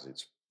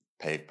 deposits,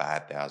 pay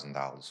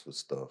 $5,000 for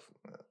stuff.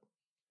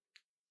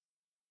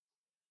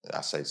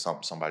 I say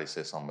somebody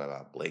said something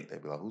about Blake. They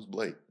be like, "Who's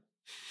Blake?"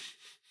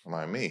 I'm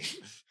like, "Me."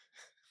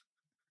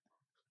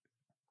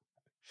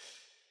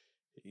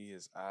 He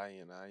is I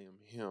and I am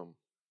him.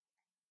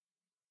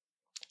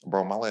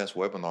 Bro, my last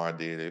webinar I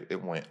did,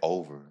 it went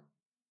over.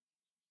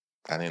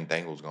 I didn't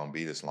think it was going to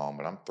be this long,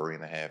 but I'm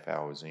 3.5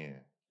 hours in.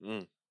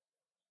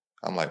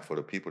 I'm like, for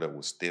the people that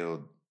were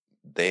still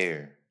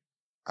there,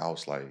 I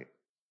was like,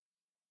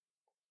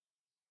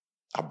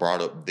 I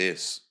brought up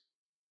this.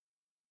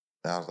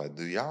 And I was like,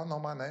 do y'all know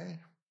my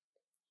name?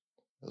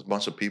 There's a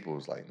bunch of people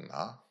was like,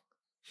 nah.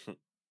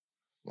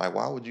 Like,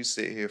 why would you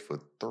sit here for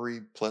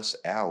 3+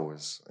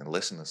 hours and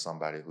listen to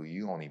somebody who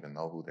you don't even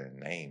know who their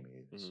name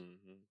is?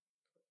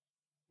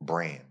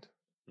 Brand.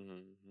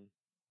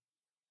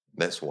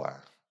 That's why.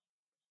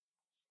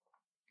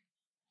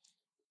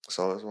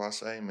 So that's why I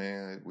say,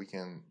 man, we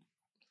can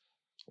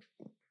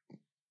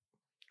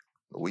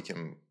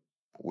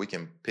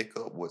pick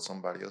up what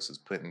somebody else is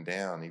putting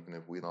down, even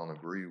if we don't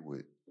agree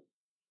with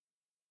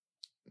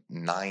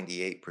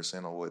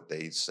 98% of what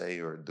they say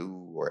or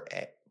do or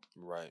act.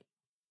 Right.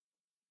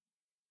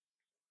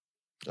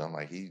 So I'm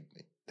like,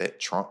 that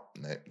Trump,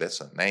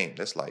 that's a name.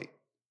 That's like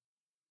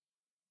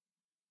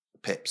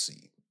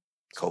Pepsi,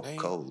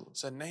 Coca-Cola.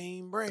 It's a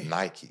name brand.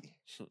 Nike.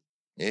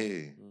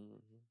 Yeah.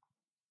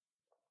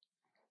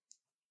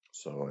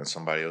 So, and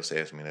somebody else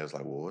asked me, they was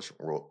like, well,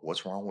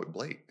 what's wrong with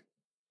Blake? I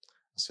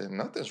said,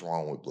 nothing's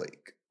wrong with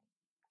Blake.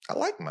 I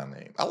like my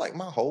name. I like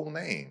my whole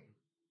name.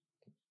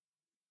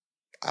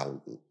 I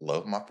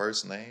love my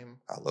first name.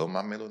 I love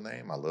my middle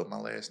name. I love my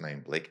last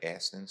name, Blake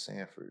Aston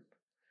Sanford.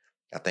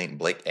 I think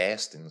Blake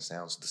Aston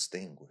sounds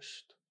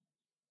distinguished.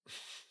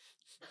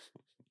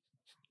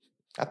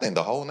 I think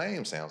the whole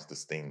name sounds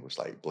distinguished.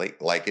 Like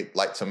Blake, like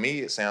to me,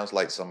 it sounds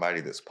like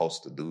somebody that's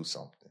supposed to do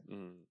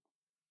something.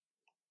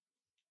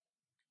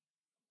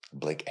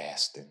 Blake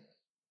Aston.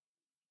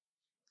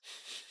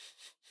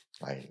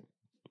 Like,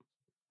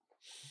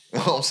 you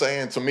know what I'm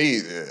saying? To me,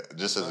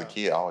 just as a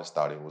kid, I always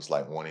thought it was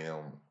like one of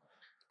them,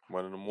 yeah.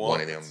 One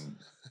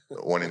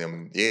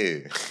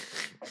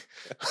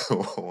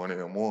of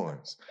them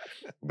ones.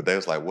 But they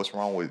was like, what's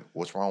wrong with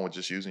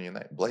just using your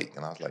name, Blake?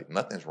 And I was like,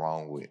 nothing's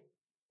wrong with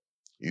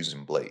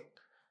using Blake.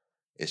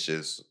 It's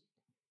just,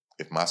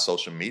 if my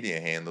social media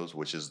handles,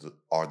 which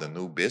are the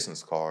new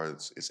business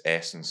cards, is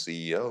Aston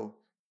CEO,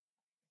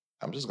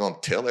 I'm just gonna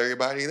tell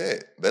everybody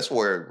that. That's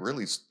where it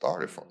really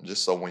started from.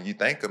 Just so when you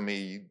think of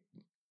me,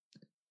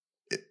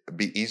 it'd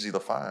be easy to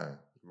find.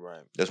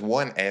 Right. There's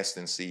one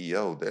Aston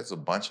CEO. There's a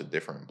bunch of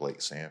different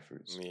Blake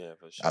Sanfords. Yeah,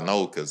 for sure. I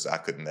know, because I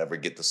could never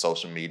get the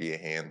social media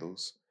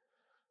handles.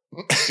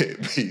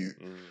 There's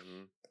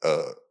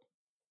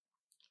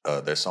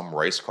some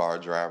race car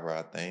driver,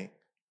 I think.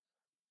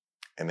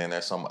 And then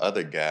there's some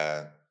other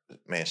guy.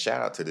 Man,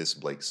 shout out to this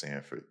Blake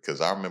Sanford. Because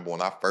I remember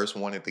when I first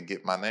wanted to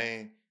get my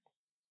name,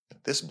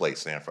 this Blake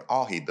Sanford,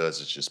 all he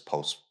does is just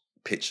post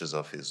pictures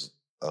of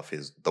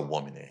the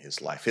woman in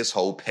his life. His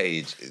whole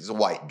page is a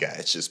white guy.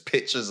 It's just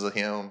pictures of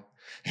him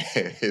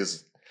and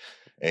his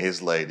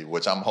lady,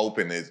 which I'm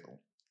hoping is,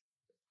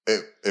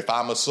 if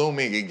I'm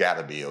assuming, it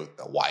gotta be a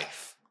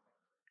wife.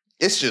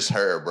 It's just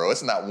her, bro.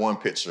 It's not one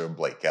picture of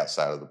Blake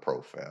outside of the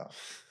profile.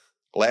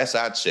 Last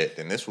I checked,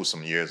 and this was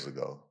some years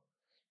ago.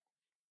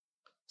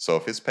 So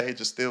if his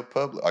page is still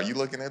public, are you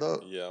looking it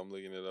up? Yeah, I'm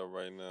looking it up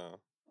right now.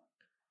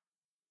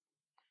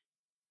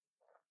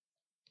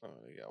 Oh,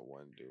 they got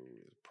one dude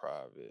is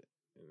private,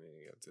 and then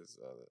you got this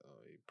other. Oh,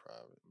 he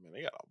private. Man,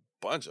 they got a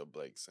bunch of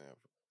Blake Sanford.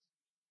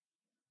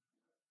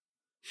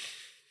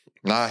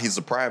 Nah, he's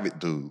a private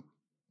dude.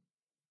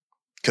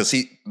 Cause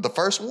the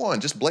first one,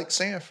 just Blake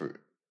Sanford.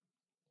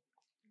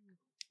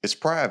 It's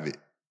private.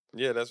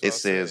 Yeah, that's what it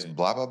says saying.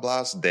 Blah blah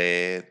blah's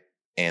dad,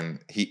 and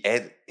he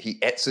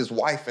adds his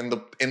wife in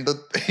the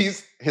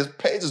his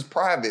page is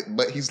private,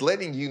 but he's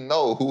letting you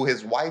know who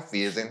his wife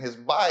is in his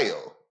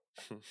bio.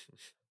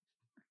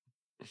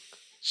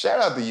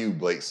 Shout out to you,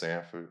 Blake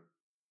Sanford.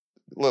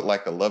 You look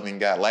like a loving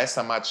guy. Last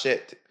time I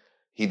checked,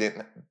 he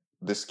didn't.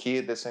 This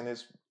kid that's in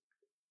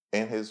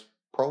his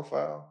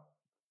profile,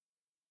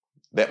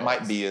 that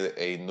might be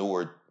a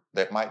newer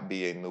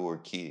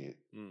kid.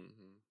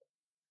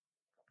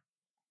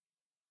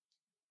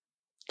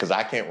 Because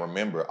I can't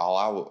remember.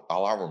 All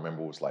I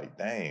remember was like,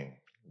 dang,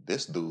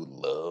 this dude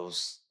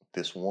loves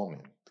this woman.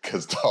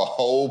 Because the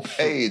whole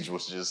page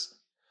was just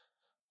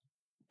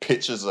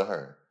pictures of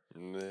her.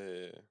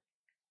 Yeah.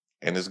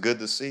 And it's good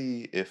to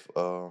see if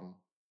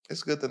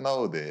it's good to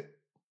know that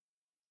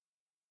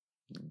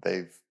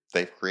they've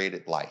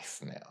created life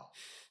now.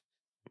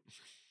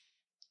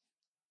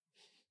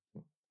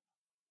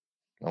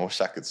 I wish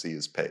I could see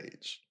his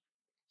page.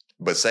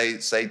 But say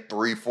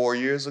 3-4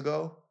 years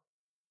ago,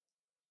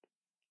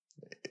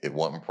 it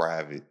wasn't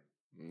private.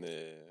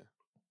 Yeah.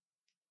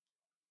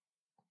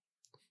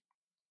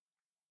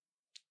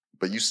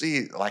 But you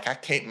see, like, I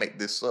can't make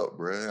this up,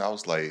 bro. I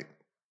was like,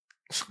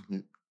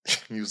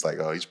 he was like,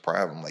 oh, he's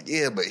private. I'm like,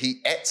 yeah, but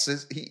he acts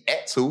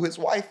who his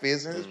wife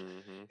is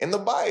in the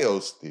bio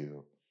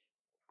still.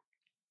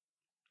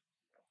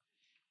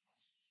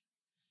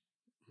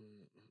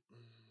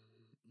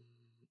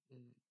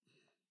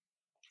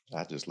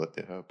 I just looked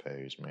at her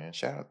page, man.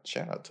 Shout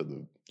out to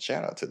the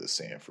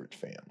Sanford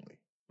family.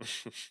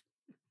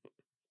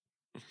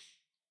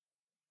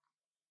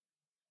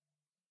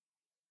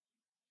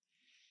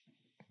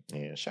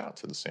 Yeah, shout out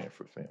to the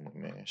Sanford family,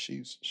 man.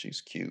 She's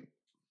cute.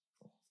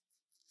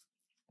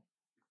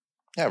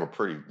 You have a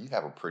pretty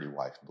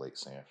wife, Blake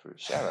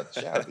Sanford. Shout out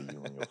to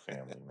you and your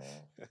family,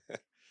 man.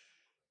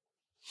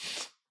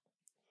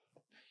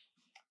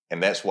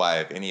 And that's why,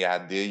 if any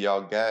idea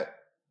y'all got,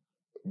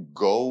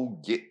 go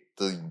get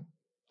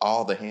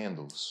all the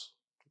handles.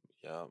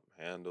 Yep,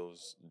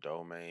 handles,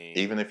 domain.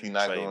 Even if you're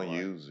not going to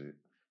use it.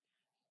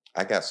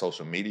 I got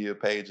social media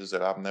pages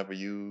that I've never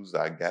used.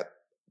 I got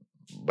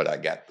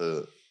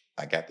the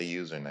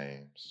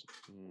usernames.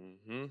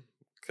 Mm-hmm.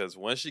 Because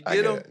once you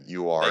get them,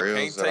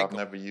 URLs that I've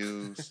never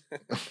used.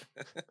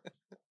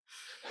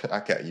 I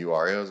got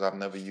URLs I've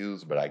never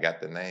used, but I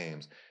got the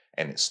names.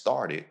 And it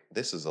started.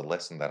 This is a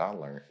lesson that I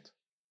learned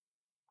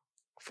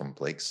from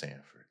Blake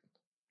Sanford.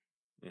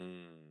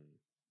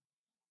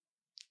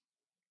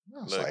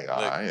 I was like,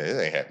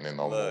 it ain't happening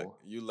no more.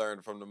 You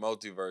learned from the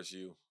multiverse,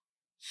 you.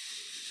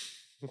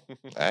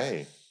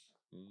 Hey,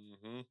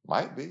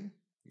 might be.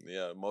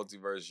 Yeah,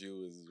 multiverse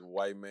you is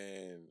white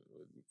man,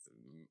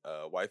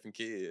 wife and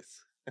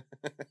kids.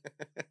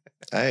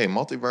 Hey,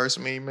 multiverse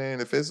me,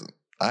 man.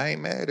 I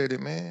ain't mad at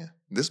it, man.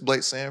 This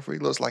Blake Sanford, he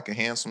looks like a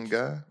handsome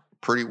guy,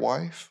 pretty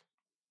wife.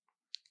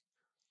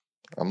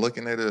 I'm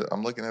looking at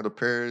a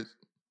pair. It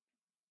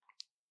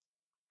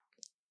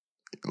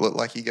looked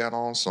like he got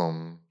on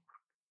some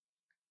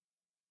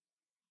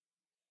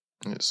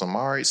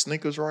all right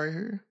sneakers right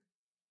here.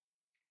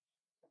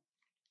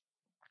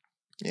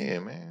 Yeah,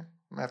 man.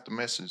 I'm gonna have to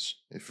message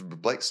if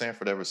Blake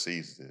Sanford ever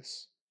sees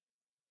this.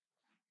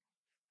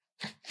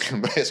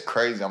 But it's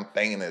crazy. I'm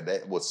thinking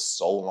that was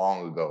so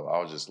long ago.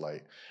 I was just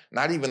like,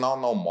 not even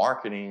on no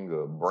marketing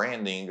or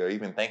branding or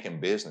even thinking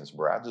business,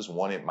 bro. I just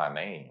wanted my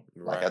name.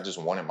 Right. Like, I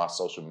just wanted my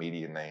social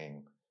media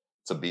name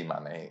to be my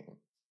name.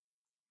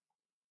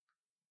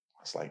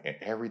 It's like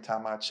every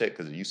time I check,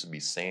 because it used to be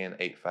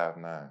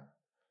San859.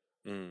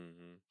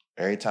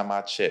 Every time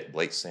I check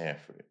Blake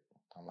Sanford,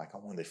 I'm like, I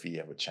wonder if he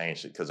ever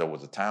changed it, because there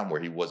was a time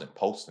where he wasn't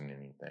posting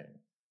anything,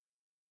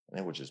 and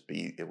it would just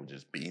be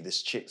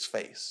this chick's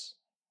face.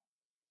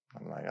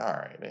 I'm like, all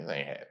right,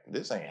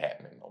 this ain't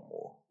happening no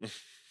more.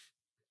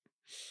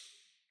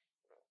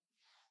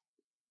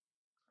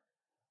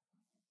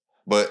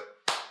 But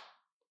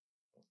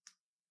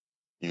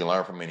you can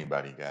learn from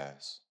anybody,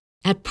 guys.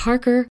 At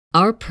Parker,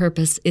 our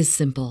purpose is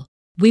simple.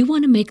 We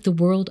want to make the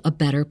world a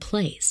better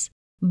place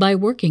by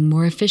working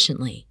more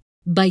efficiently,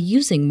 by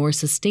using more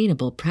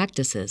sustainable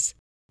practices,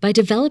 by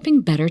developing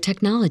better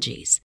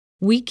technologies.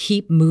 We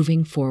keep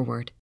moving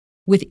forward.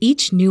 With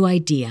each new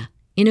idea,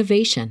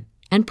 innovation,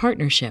 and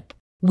partnership,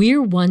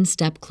 we're one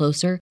step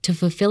closer to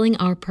fulfilling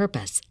our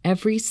purpose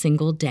every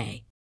single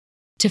day.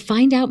 To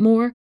find out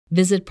more,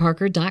 visit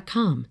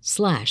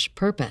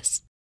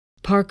parker.com/purpose.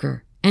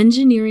 Parker,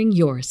 engineering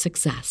your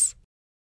success.